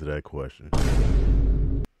not answer that question.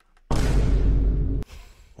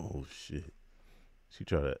 Oh, shit. She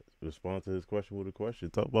tried to respond to his question with a question.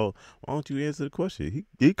 Talk about, why don't you answer the question?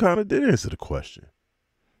 He kind of did answer the question.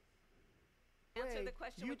 answer the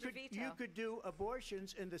question? Would you veto? You could do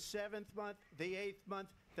abortions in the 7th month, the 8th month,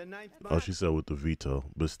 the 9th month. Oh, she said with the veto.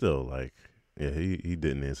 But still, like, yeah, he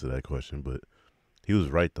didn't answer that question. But he was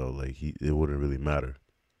right, though. Like, it wouldn't really matter.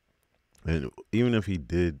 And even if he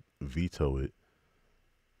did veto it,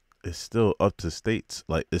 it's still up to states.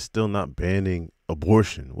 Like, it's still not banning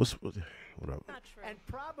abortion. Whatever. Not true. And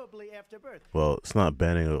probably after birth. Well, it's not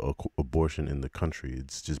banning abortion in the country.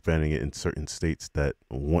 It's just banning it in certain states that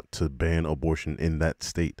want to ban abortion in that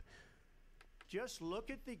state. Just look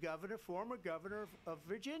at the former governor of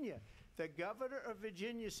Virginia. The governor of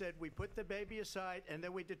Virginia said, we put the baby aside and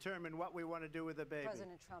then we determine what we want to do with the baby.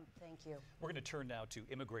 President Trump, thank you. We're going to turn now to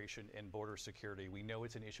immigration and border security. We know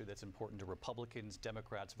it's an issue that's important to Republicans,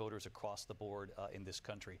 Democrats, voters across the board in this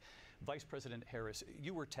country. Vice President Harris,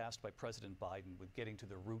 you were tasked by President Biden with getting to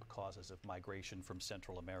the root causes of migration from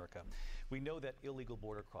Central America. We know that illegal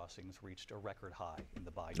border crossings reached a record high in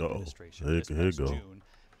the Biden administration. Here This you past go. June,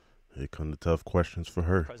 Here come the tough questions for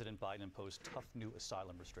her. President Biden imposed tough new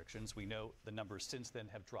asylum restrictions. We know the numbers since then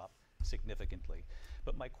have dropped significantly.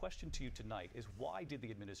 But my question to you tonight is, why did the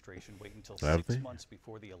administration wait until Have 6 they? months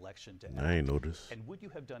before the election to I ain't act? noticed. And would you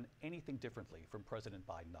have done anything differently from President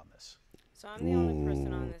Biden on this? So I'm the only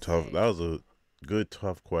person on this tough. stage. That was a good,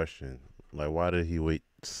 tough question. Like, why did he wait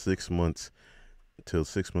 6 months till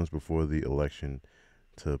 6 months before the election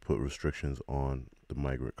to put restrictions on the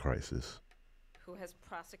migrant crisis? Who has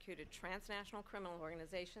prosecuted transnational criminal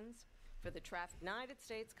organizations for the United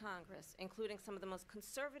States Congress, including some of the most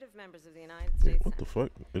conservative members of the United Wait, States what the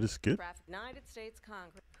Senate. fuck? It is skip? United States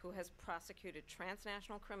Congress, who has prosecuted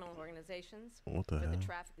transnational criminal organizations What the for hell?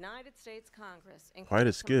 the United States Congress, Why including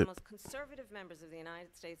did some of the skip? most conservative members of the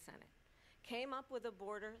United States Senate, came up with a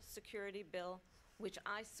border security bill which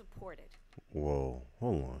I supported. Whoa,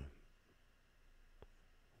 hold on.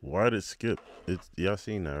 Why did skip? Y'all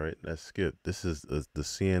seen that, right? That's skip. This is the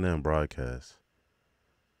CNN broadcast.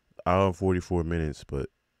 Hour and 44 minutes, but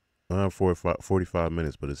 45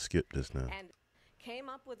 minutes, but it's skipped just now. And came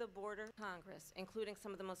up with a border Congress, including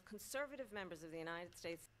some of the most conservative members of the United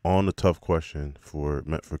States On the tough question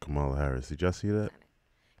meant for Kamala Harris. Did y'all see that? Senate,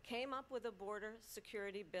 came up with a border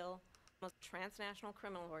security bill, most transnational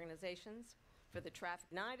criminal organizations for the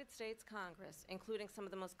United States Congress, including some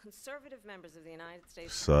of the most conservative members of the United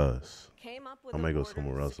States Senate, Sus. came up with I a may go border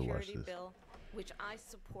somewhere else to watch security this. bill, which I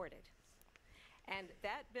supported. And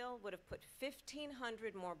that bill would have put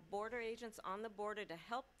 1,500 more border agents on the border to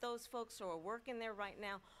help those folks who are working there right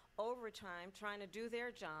now overtime trying to do their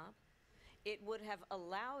job. It would have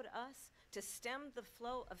allowed us to stem the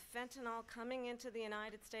flow of fentanyl coming into the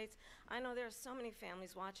United States. I know there are so many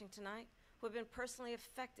families watching tonight who have been personally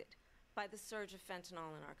affected by the surge of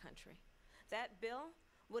fentanyl in our country. That bill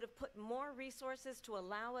would have put more resources to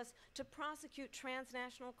allow us to prosecute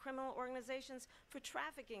transnational criminal organizations for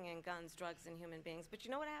trafficking in guns, drugs, and human beings. But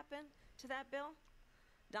you know what happened to that bill?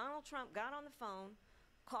 Donald Trump got on the phone,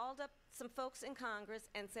 called up some folks in Congress,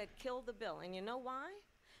 and said, kill the bill. And you know why?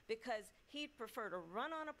 Because he'd prefer to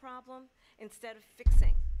run on a problem instead of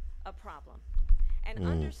fixing a problem. And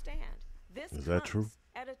understand, this Is that true? comes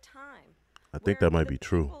at a time I think where that might the be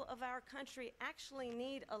true. people of our country actually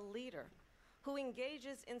need a leader who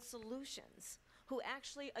engages in solutions, who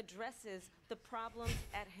actually addresses the problems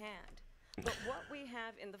at hand. But what we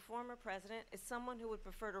have in the former president is someone who would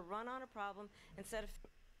prefer to run on a problem instead of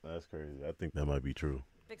That's crazy. I think that might be true.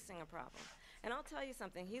 fixing a problem. And I'll tell you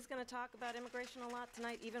something, he's going to talk about immigration a lot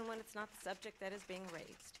tonight, even when it's not the subject that is being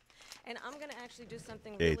raised. And I'm going to actually do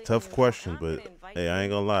something Hey, really tough unusual. question, And I'm but gonna invite hey, I you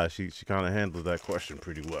ain't gonna lie. She kind of handled that question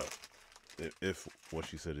pretty well. If what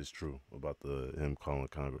she said is true about him calling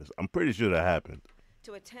Congress, I'm pretty sure that happened.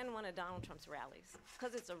 to attend one of Donald Trump's rallies,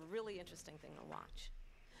 because it's a really interesting thing to watch.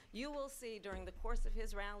 You will see during the course of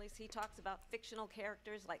his rallies, he talks about fictional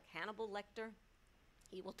characters like Hannibal Lecter.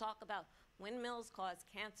 He will talk about windmills cause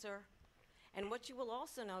cancer. And what you will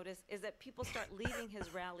also notice is that people start leaving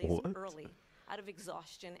his rallies early out of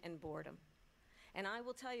exhaustion and boredom. And I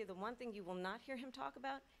will tell you, the one thing you will not hear him talk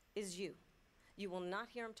about is you. You will not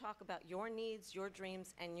hear him talk about your needs, your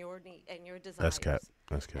dreams, and your desires. That's cap.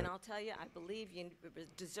 That's cap. And I'll tell you, I believe you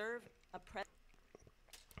deserve a president.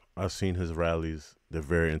 I've seen his rallies. They're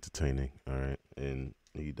very entertaining, all right? And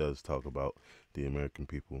he does talk about the American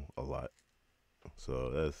people a lot. So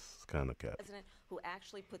that's kind of cap. President who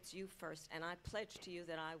actually puts you first, and I pledge to you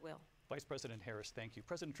that I will. Vice President Harris, thank you.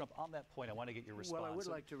 President Trump, on that point, I want to get your response. Well, I would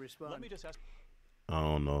like to respond. Let me just ask. I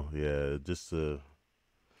don't know. Yeah, just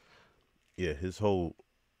yeah, his whole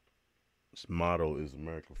motto is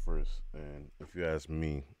America first. And if you ask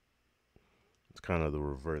me, it's kind of the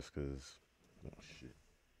reverse because, oh, shit.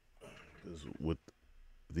 Because with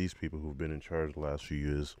these people who've been in charge the last few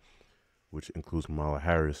years, which includes Kamala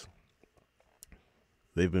Harris,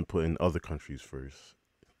 they've been putting other countries first,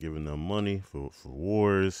 giving them money for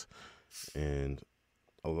wars and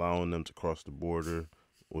allowing them to cross the border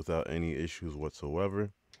without any issues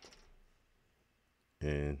whatsoever.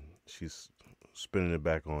 And she's spinning it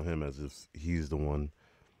back on him as if he's the one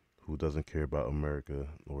who doesn't care about America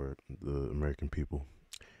or the American people.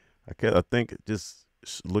 I think just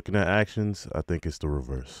looking at actions, I think it's the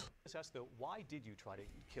reverse. Let's ask, though, why did you try to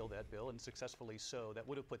kill that bill, and successfully so, that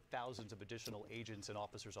would have put thousands of additional agents and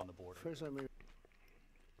officers on the border? First, let me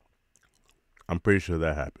I'm pretty sure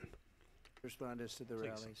that happened. respond as to the Please.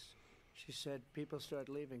 rallies. She said people start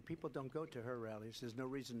leaving. People don't go to her rallies. There's no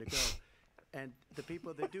reason to go. And the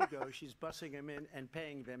people that do go, she's bussing them in and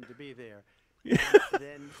paying them to be there. And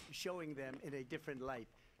then showing them in a different light.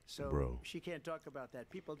 So Bro. she can't talk about that.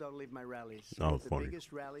 People don't leave my rallies. Oh, the funny.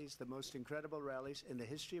 biggest rallies, the most incredible rallies in the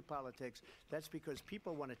history of politics. That's because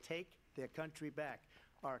people want to take their country back.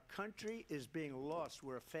 Our country is being lost.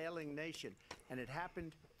 We're a failing nation. And it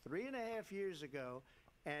happened 3.5 years ago.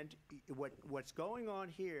 And what's going on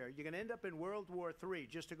here, you're going to end up in World War III,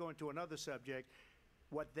 just to go into another subject.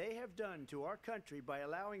 What they have done to our country by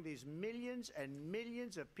allowing these millions and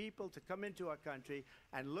millions of people to come into our country,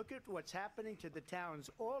 and look at what's happening to the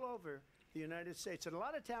towns all over the United States. And a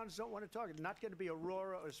lot of towns don't want to talk. It's not going to be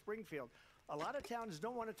Aurora or Springfield. A lot of towns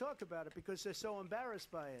don't want to talk about it because they're so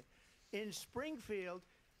embarrassed by it. In Springfield,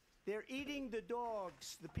 they're eating the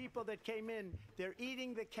dogs, the people that came in. They're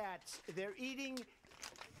eating the cats. They're eating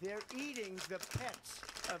the pets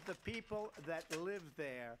of the people that live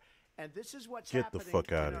there. And this is what's Get the happening fuck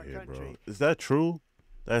in out our of here, country. bro. Is that true?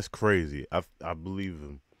 That's crazy. I believe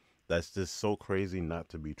him. That's just so crazy not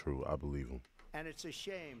to be true. I believe him. And it's a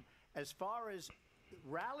shame. As far as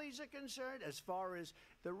rallies are concerned, as far as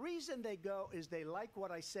the reason they go is they like what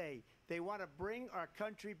I say. They want to bring our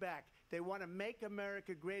country back. They want to make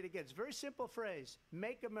America great again. It's a very simple phrase.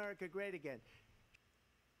 Make America great again.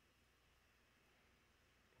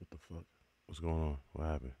 What the fuck? What's going on? What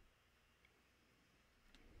happened?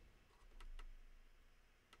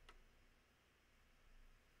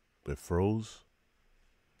 It froze?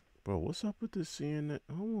 Bro, what's up with this CNN?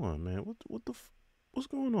 Hold on, man. What's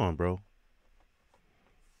going on, bro?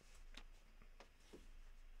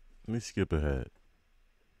 Let me skip ahead.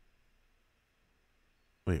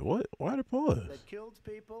 Wait, what? Why the pause? That killed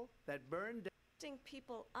people, that burned down.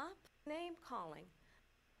 People up, name calling,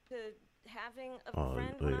 to having a Oh,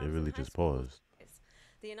 friend wait, when I it was in really high just school. paused.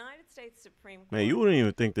 The United States Supreme Court. Man, you wouldn't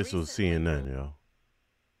even think this was recently CNN, ruled- yo.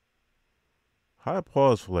 How I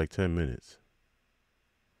paused for like 10 minutes?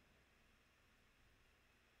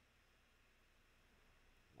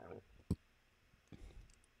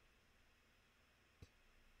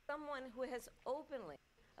 Someone who has openly,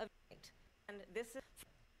 and this is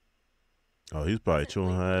Oh, he's probably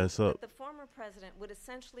chewing her ass up. that the former president would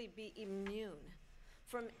essentially be immune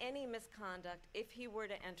from any misconduct if he were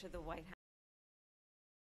to enter the White House.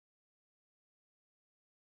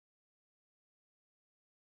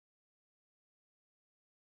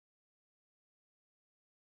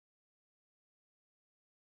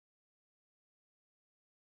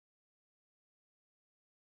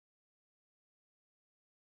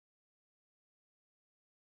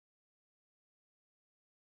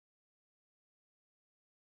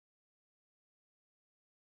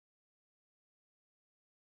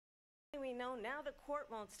 We know now the court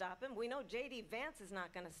won't stop him. We know J.D. Vance is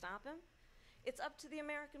not going to stop him. It's up to the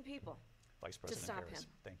American people. Vice President stop Harris, him.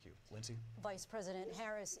 thank you. Lindsay? Vice President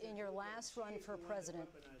Harris, in your last run for president.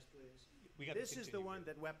 We gotta This is the continue one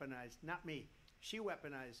here. that weaponized, not me. She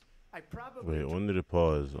weaponized. I probably Wait, when did it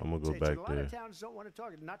pause? I'm gonna go Say, back a lot there. of towns don't want to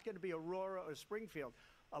talk. It's not going to be Aurora or Springfield.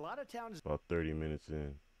 A lot of towns About 30 minutes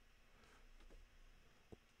in.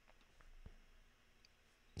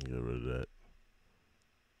 Get rid of that.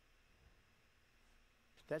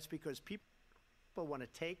 That's because people want to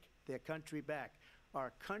take their country back.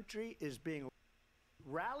 Our country is being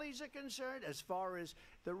rallies are concerned, as far as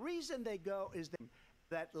the reason they go is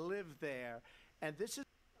that live there. And this is,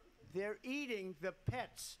 they're eating the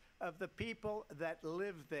pets of the people that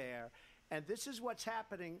live there. And this is what's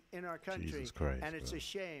happening in our country. Jesus Christ, and it's bro. a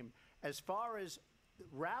shame. As far as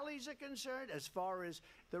rallies are concerned, as far as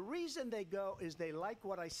the reason they go is they like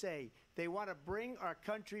what I say. They want to bring our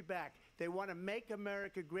country back. They want to make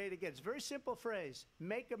America great again. It's a very simple phrase,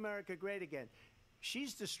 make America great again.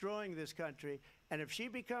 She's destroying this country, and if she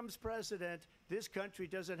becomes president, this country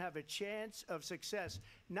doesn't have a chance of success.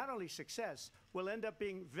 Not only success, we'll end up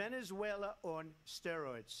being Venezuela on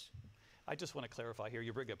steroids. I just want to clarify here.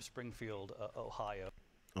 You bring up Springfield, Ohio.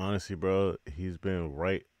 Honestly, bro, he's been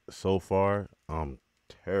right so far. I'm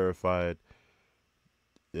terrified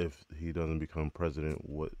if he doesn't become president,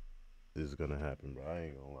 what is going to happen, bro. I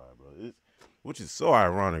ain't going to lie, bro. Which is so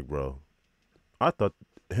ironic, bro. I thought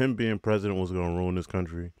him being president was going to ruin this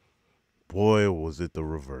country. Boy, was it the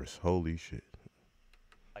reverse. Holy shit.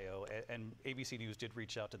 And ABC News did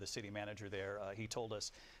reach out to the city manager there. He told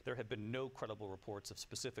us there have been no credible reports of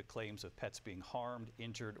specific claims of pets being harmed,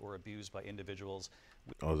 injured, or abused by individuals.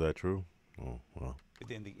 Oh, is that true? Oh, well.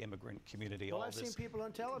 Within the immigrant community. Well, all I've this, seen people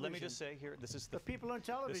on television. Let me just say here, this is the people on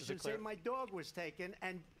television say my dog was taken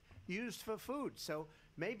and used for food. So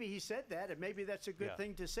maybe he said that, and maybe that's a good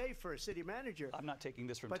thing to say for a city manager. I'm not taking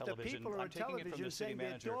this from but television. But the people I'm on taking it from television the city saying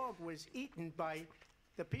manager. their dog was eaten by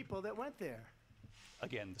the people that went there.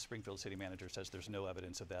 Again, the Springfield city manager says there's no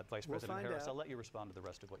evidence of that. Vice We'll President find Harris, out. I'll let you respond to the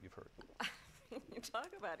rest of what you've heard. You talk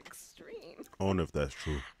about extreme. Own if that's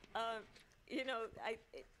true. You know,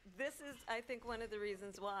 this is, I think, one of the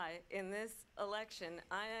reasons why in this election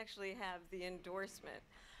I actually have the endorsement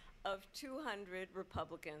of 200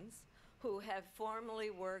 Republicans who have formerly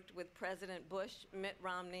worked with President Bush, Mitt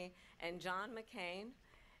Romney, and John McCain,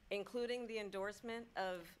 including the endorsement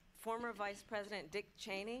of former Vice President Dick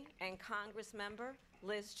Cheney and Congress member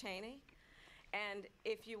Liz Cheney. And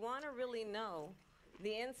if you want to really know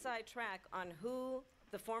the inside track on who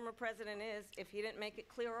the former president is, if he didn't make it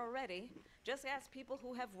clear already, just ask people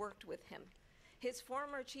who have worked with him. His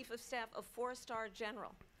former chief of staff, a 4-star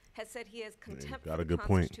general, has said he has contempt for the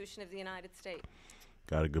Constitution of the United States.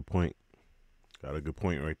 Got a good point. Got a good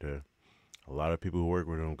point right there. A lot of people who work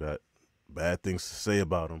with him got bad things to say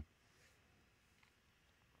about him.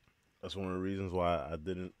 That's one of the reasons why I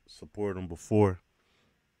didn't support him before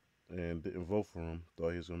and didn't vote for him.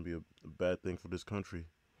 Thought he was going to be a bad thing for this country.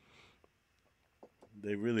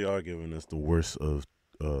 They really are giving us the worst of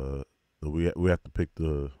we have to pick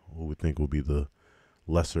the what we think will be the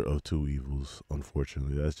lesser of two evils.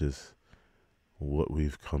 Unfortunately, that's just what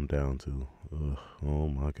we've come down to. Oh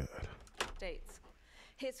my God. States.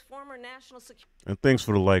 His former national security. And thanks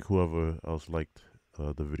for the like, whoever else liked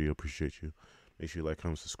the video. Appreciate you. Make sure you like,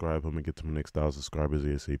 comment, subscribe. Help me get to my next 1,000 subscribers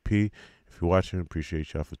ASAP. If you're watching,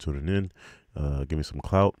 appreciate y'all for tuning in. Give me some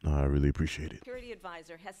clout. I really appreciate it. Security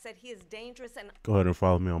advisor has said he is dangerous and Go ahead and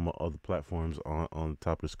follow me on my other platforms on the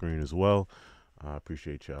top of the screen as well. I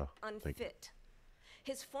appreciate y'all. unfit.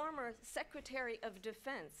 His former Secretary of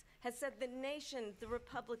Defense has said the nation, the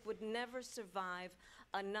republic, would never survive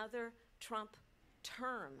another Trump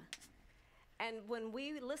term. And when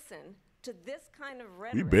we listen to this kind of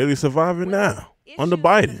rhetoric, We barely surviving when now issues under that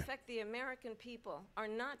Biden affect the American people are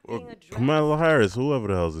not or being addressed. Kamala Harris, whoever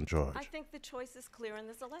the hell's in charge. I think the choice is clear in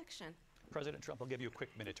this election. President Trump, I'll give you a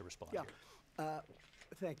quick minute to respond. Yeah. Here.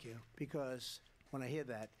 Thank you, because when I hear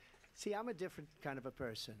that, see, I'm a different kind of a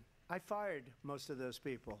person. I fired most of those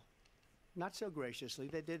people. Not so graciously.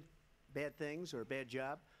 They did bad things or a bad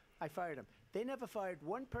job. I fired them. They never fired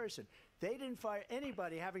one person. They didn't fire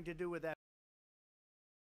anybody having to do with that.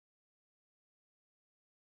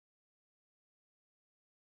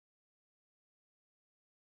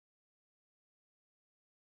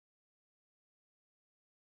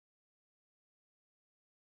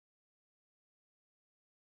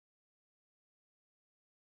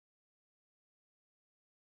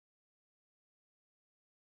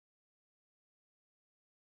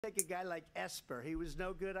 Take a guy like Esper. He was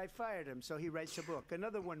no good. I fired him, so he writes a book.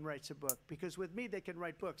 Another one writes a book, because with me they can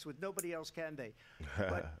write books. With nobody else can they?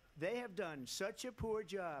 But they have done such a poor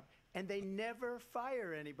job, and they never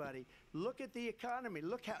fire anybody. Look at the economy.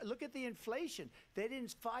 Look at the inflation. They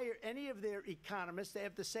didn't fire any of their economists. They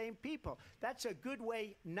have the same people. That's a good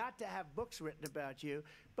way not to have books written about you.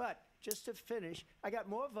 But just to finish, I got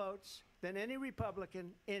more votes than any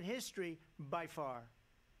Republican in history by far.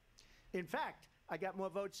 In fact, I got more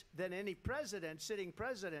votes than any president, sitting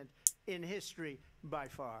president in history by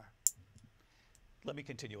far. Let me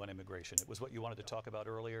continue on immigration. It was what you wanted to talk about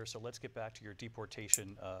earlier, so let's get back to your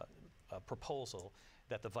deportation proposal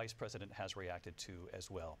that the vice president has reacted to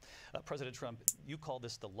as well. President Trump, you call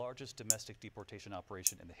this the largest domestic deportation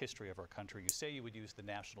operation in the history of our country. You say you would use the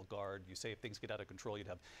National Guard. You say if things get out of control, you'd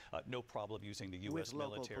have no problem using the U.S.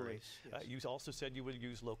 military. Police, yes. You also said you would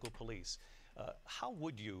use local police. How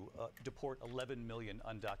would you deport 11 million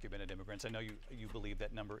undocumented immigrants? I know you believe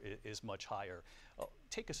that number is much higher.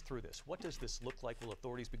 Take us through this. What does this look like? Will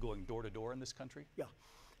authorities be going door to door in this country? Yeah,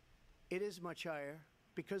 it is much higher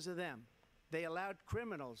because of them. They allowed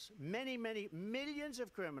criminals, many millions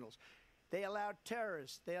of criminals. They allowed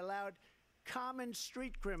terrorists. They allowed common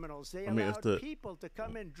street criminals. They allowed people to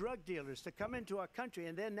come in, drug dealers, to come into our country.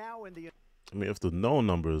 And they're now in the... I mean, if the known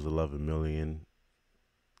number is 11 million,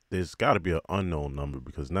 there's got to be an unknown number,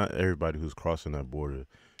 because not everybody who's crossing that border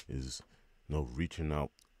is, reaching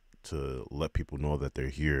out to let people know that they're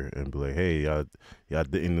here and be like, hey, y'all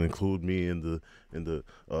didn't include me in the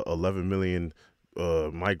 11 million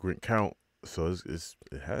migrant count. So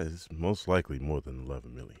it has most likely more than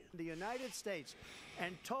 11 million. The United States,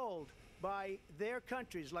 and told by their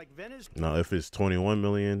countries like Venezuela. Now, if it's 21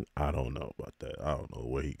 million, I don't know about that. I don't know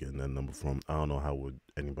where he getting that number from. I don't know how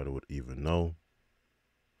anybody would even know.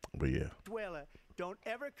 But yeah. Venezuela, don't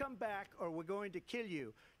ever come back or we're going to kill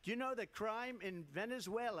you. Do you know that crime in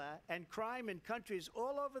Venezuela and crime in countries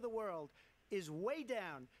all over the world is way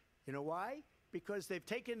down? You know why? Because they've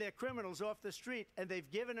taken their criminals off the street and they've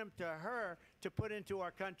given them to her to put into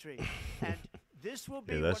our country. And this will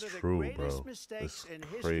be one of the greatest mistakes in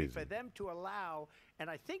history for them to allow. And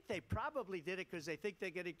I think they probably did it because they think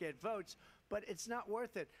they're going to get votes, but it's not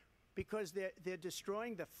worth it because they're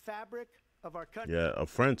destroying the fabric of our country. Yeah, a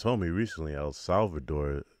friend told me recently El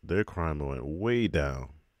Salvador, their crime went way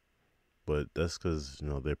down. But that's because,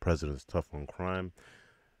 their president's tough on crime.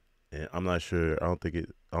 And I'm not sure.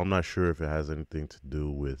 I'm not sure if it has anything to do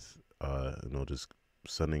with, just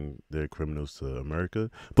sending their criminals to America.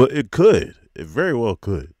 But it could. It very well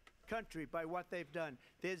could. Country by what they've done.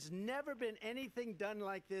 There's never been anything done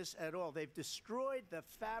like this at all. They've destroyed the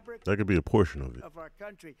fabric. That could be a portion of it. Of our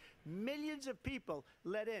country. Millions of people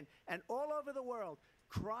let in, and all over the world,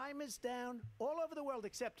 crime is down. All over the world,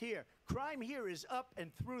 except here. Crime here is up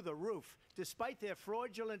and through the roof, despite their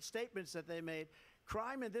fraudulent statements that they made.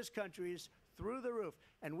 Crime in this country is through the roof,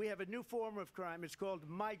 and we have a new form of crime. It's called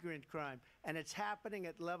migrant crime, and it's happening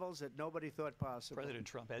at levels that nobody thought possible. President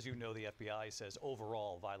Trump, as you know, the FBI says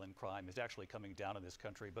overall violent crime is actually coming down in this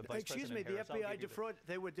country. But Vice President Harris, the FBI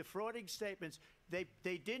they were defrauding statements. They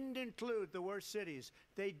didn't include the worst cities.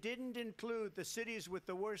 They didn't include the cities with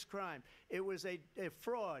the worst crime. It was a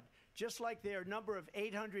fraud. Just like their number of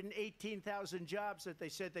 818,000 jobs that they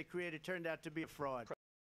said they created turned out to be a fraud.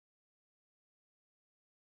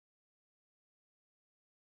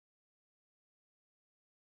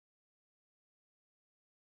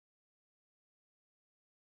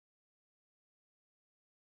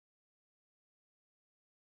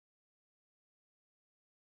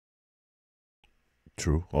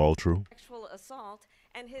 True, all true. Sexual assault,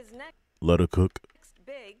 and his next Let her cook.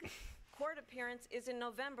 big court appearance is in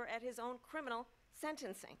November at his own criminal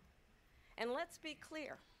sentencing. And let's be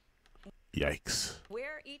clear. Yikes.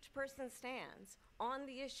 Where each person stands on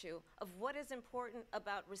the issue of what is important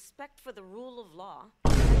about respect for the rule of law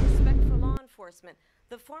and respect for law enforcement.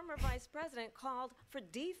 The former vice president called for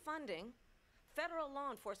defunding federal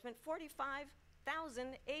law enforcement,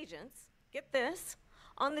 45,000 agents, get this,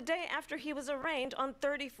 on the day after he was arraigned on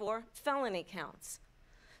 34 felony counts.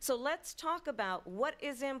 So let's talk about what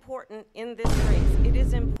is important in this race. It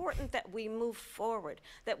is important that we move forward,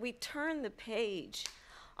 that we turn the page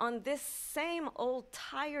on this same old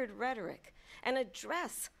tired rhetoric and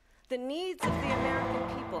address the needs of the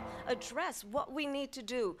American people, address what we need to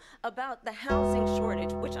do about the housing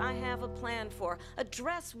shortage, which I have a plan for,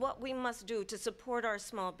 address what we must do to support our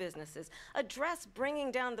small businesses, address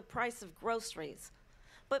bringing down the price of groceries.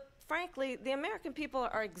 But frankly, the American people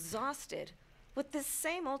are exhausted with this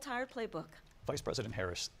same old tired playbook. Vice President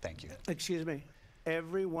Harris, thank you. Excuse me.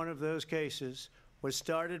 Every one of those cases was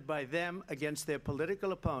started by them against their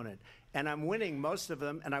political opponent. And I'm winning most of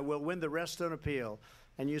them, and I will win the rest on appeal.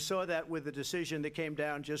 And you saw that with the decision that came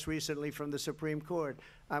down just recently from the Supreme Court.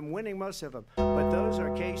 I'm winning most of them. But those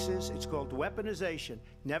are cases, it's called weaponization.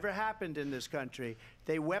 Never happened in this country.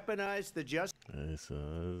 They weaponized the Justice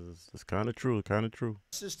It's kind of true,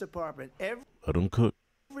 Department. Let them cook.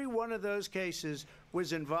 Every one of those cases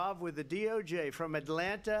was involved with the DOJ, from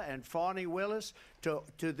Atlanta and Fani Willis to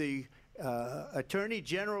the Attorney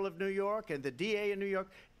General of New York and the DA in New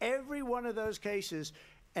York, every one of those cases,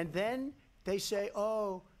 and then they say,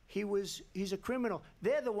 oh, he's a criminal.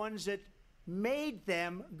 They're the ones that made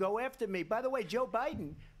them go after me. By the way, Joe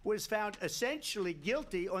Biden was found essentially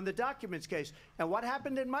guilty on the documents case. And what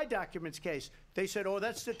happened in my documents case? They said, oh,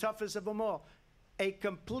 that's the toughest of them all. A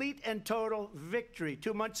complete and total victory.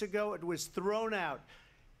 2 months ago, it was thrown out.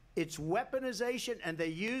 It's weaponization, and they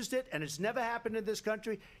used it, and it's never happened in this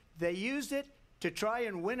country. They used it to try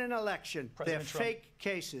and win an election. They're fake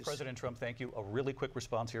cases. President Trump, thank you. A really quick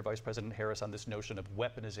response here, Vice President Harris, on this notion of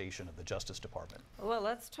weaponization of the Justice Department. Well,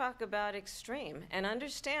 let's talk about extreme and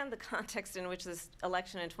understand the context in which this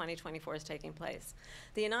election in 2024 is taking place.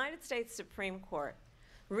 The United States Supreme Court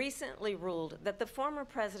recently ruled that the former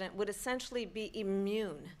president would essentially be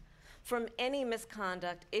immune from any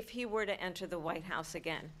misconduct if he were to enter the White House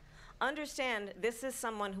again. Understand, this is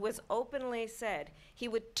someone who has openly said he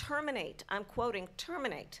would terminate, I'm quoting,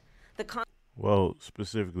 terminate the Well,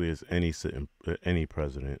 specifically, it's any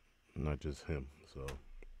president, not just him. So,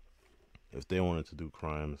 if they wanted to do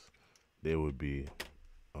crimes, they would be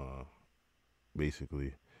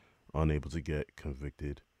basically unable to get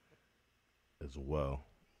convicted as well,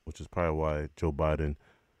 which is probably why Joe Biden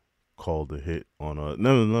called a hit on a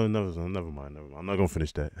never mind. I'm not gonna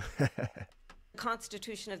finish that.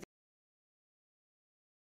 Constitution of the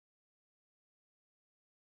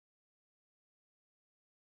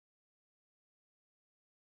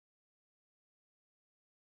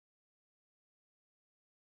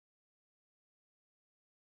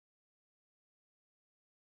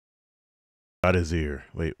Got his ear.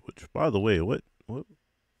 Wait, which, by the way, what,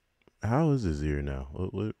 how is his ear now?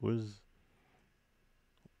 Where's,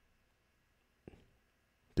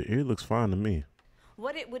 the ear looks fine to me.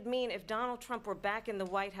 what it would mean if Donald Trump were back in the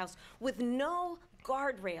White House with no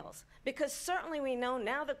guardrails. Because certainly we know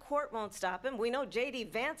now the court won't stop him. We know J.D.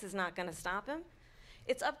 Vance is not going to stop him.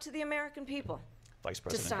 It's up to the American people. Vice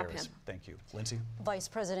President stop Harris, him. thank you. Lindsay? Vice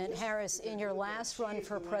President Harris, in your last run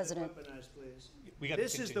for president.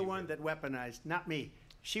 This is the one that weaponized, not me.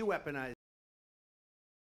 She weaponized.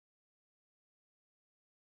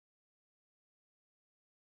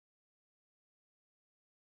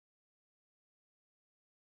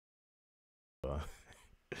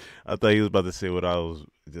 I thought he was about to say what I was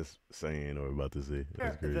just saying or about to say.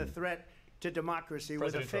 That's crazy. The threat to democracy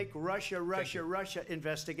President with a fake Trump. Russia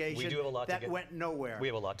investigation We do have a lot that went nowhere. We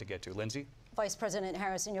have a lot to get to. Lindsay? Vice President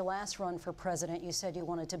Harris, in your last run for president, you said you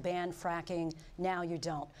wanted to ban fracking. Now you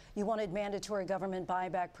don't. You wanted mandatory government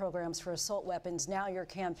buyback programs for assault weapons. Now your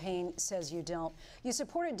campaign says you don't. You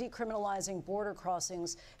supported decriminalizing border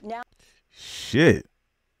crossings. Now Shit.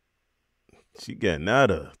 She getting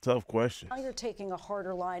at a tough question. Now you're taking a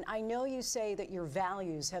harder line. I know you say that your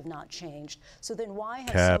values have not changed. So then why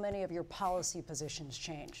have Cap. so many of your policy positions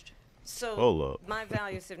changed? So Hold up. my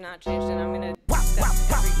values have not changed, and I'm going to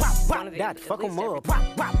discuss every one of the, That at fuck least 'em every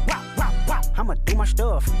up. I'ma do my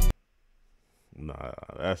stuff. Nah,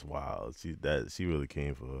 that's wild. She really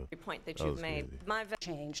came for her. point that That you've was made. crazy. My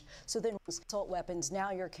Changed. So then assault weapons. Now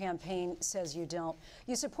your campaign says you don't.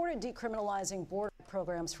 You supported decriminalizing border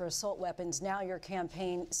programs for assault weapons. Now your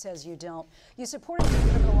campaign says you don't. You supported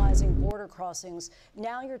decriminalizing border crossings.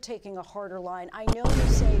 Now you're taking a harder line. I know you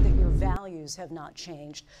say that your values have not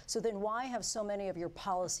changed. So then why have so many of your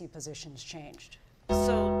policy positions changed?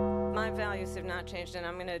 So my values have not changed, and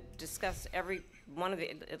I'm going to discuss every one of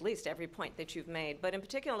the, at least every point that you've made. But in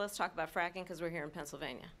particular, let's talk about fracking, because we're here in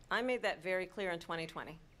Pennsylvania. I made that very clear in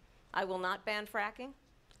 2020. I will not ban fracking.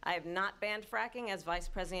 I have not banned fracking as Vice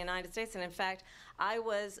President of the United States, and in fact, I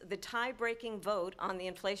was the tie-breaking vote on the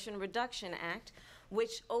Inflation Reduction Act,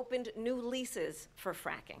 which opened new leases for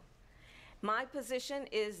fracking. My position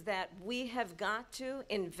is that we have got to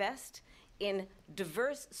invest in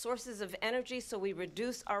diverse sources of energy so we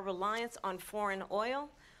reduce our reliance on foreign oil.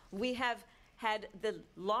 We have had the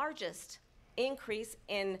largest increase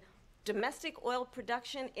in domestic oil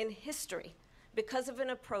production in history because of an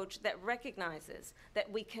approach that recognizes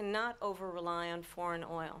that we cannot over-rely on foreign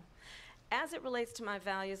oil. As it relates to my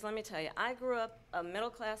values, let me tell you, I grew up a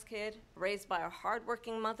middle-class kid raised by a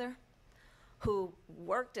hardworking mother who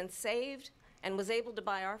worked and saved and was able to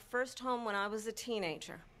buy our first home when I was a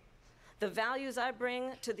teenager. The values I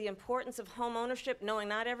bring to the importance of home ownership, knowing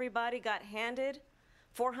not everybody got handed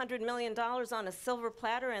 $400 million on a silver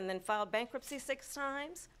platter and then filed bankruptcy 6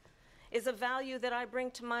 times, is a value that I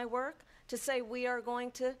bring to my work to say we are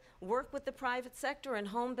going to work with the private sector and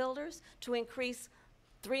home builders to increase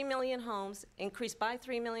by 3 million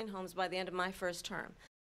homes by the end of my first term.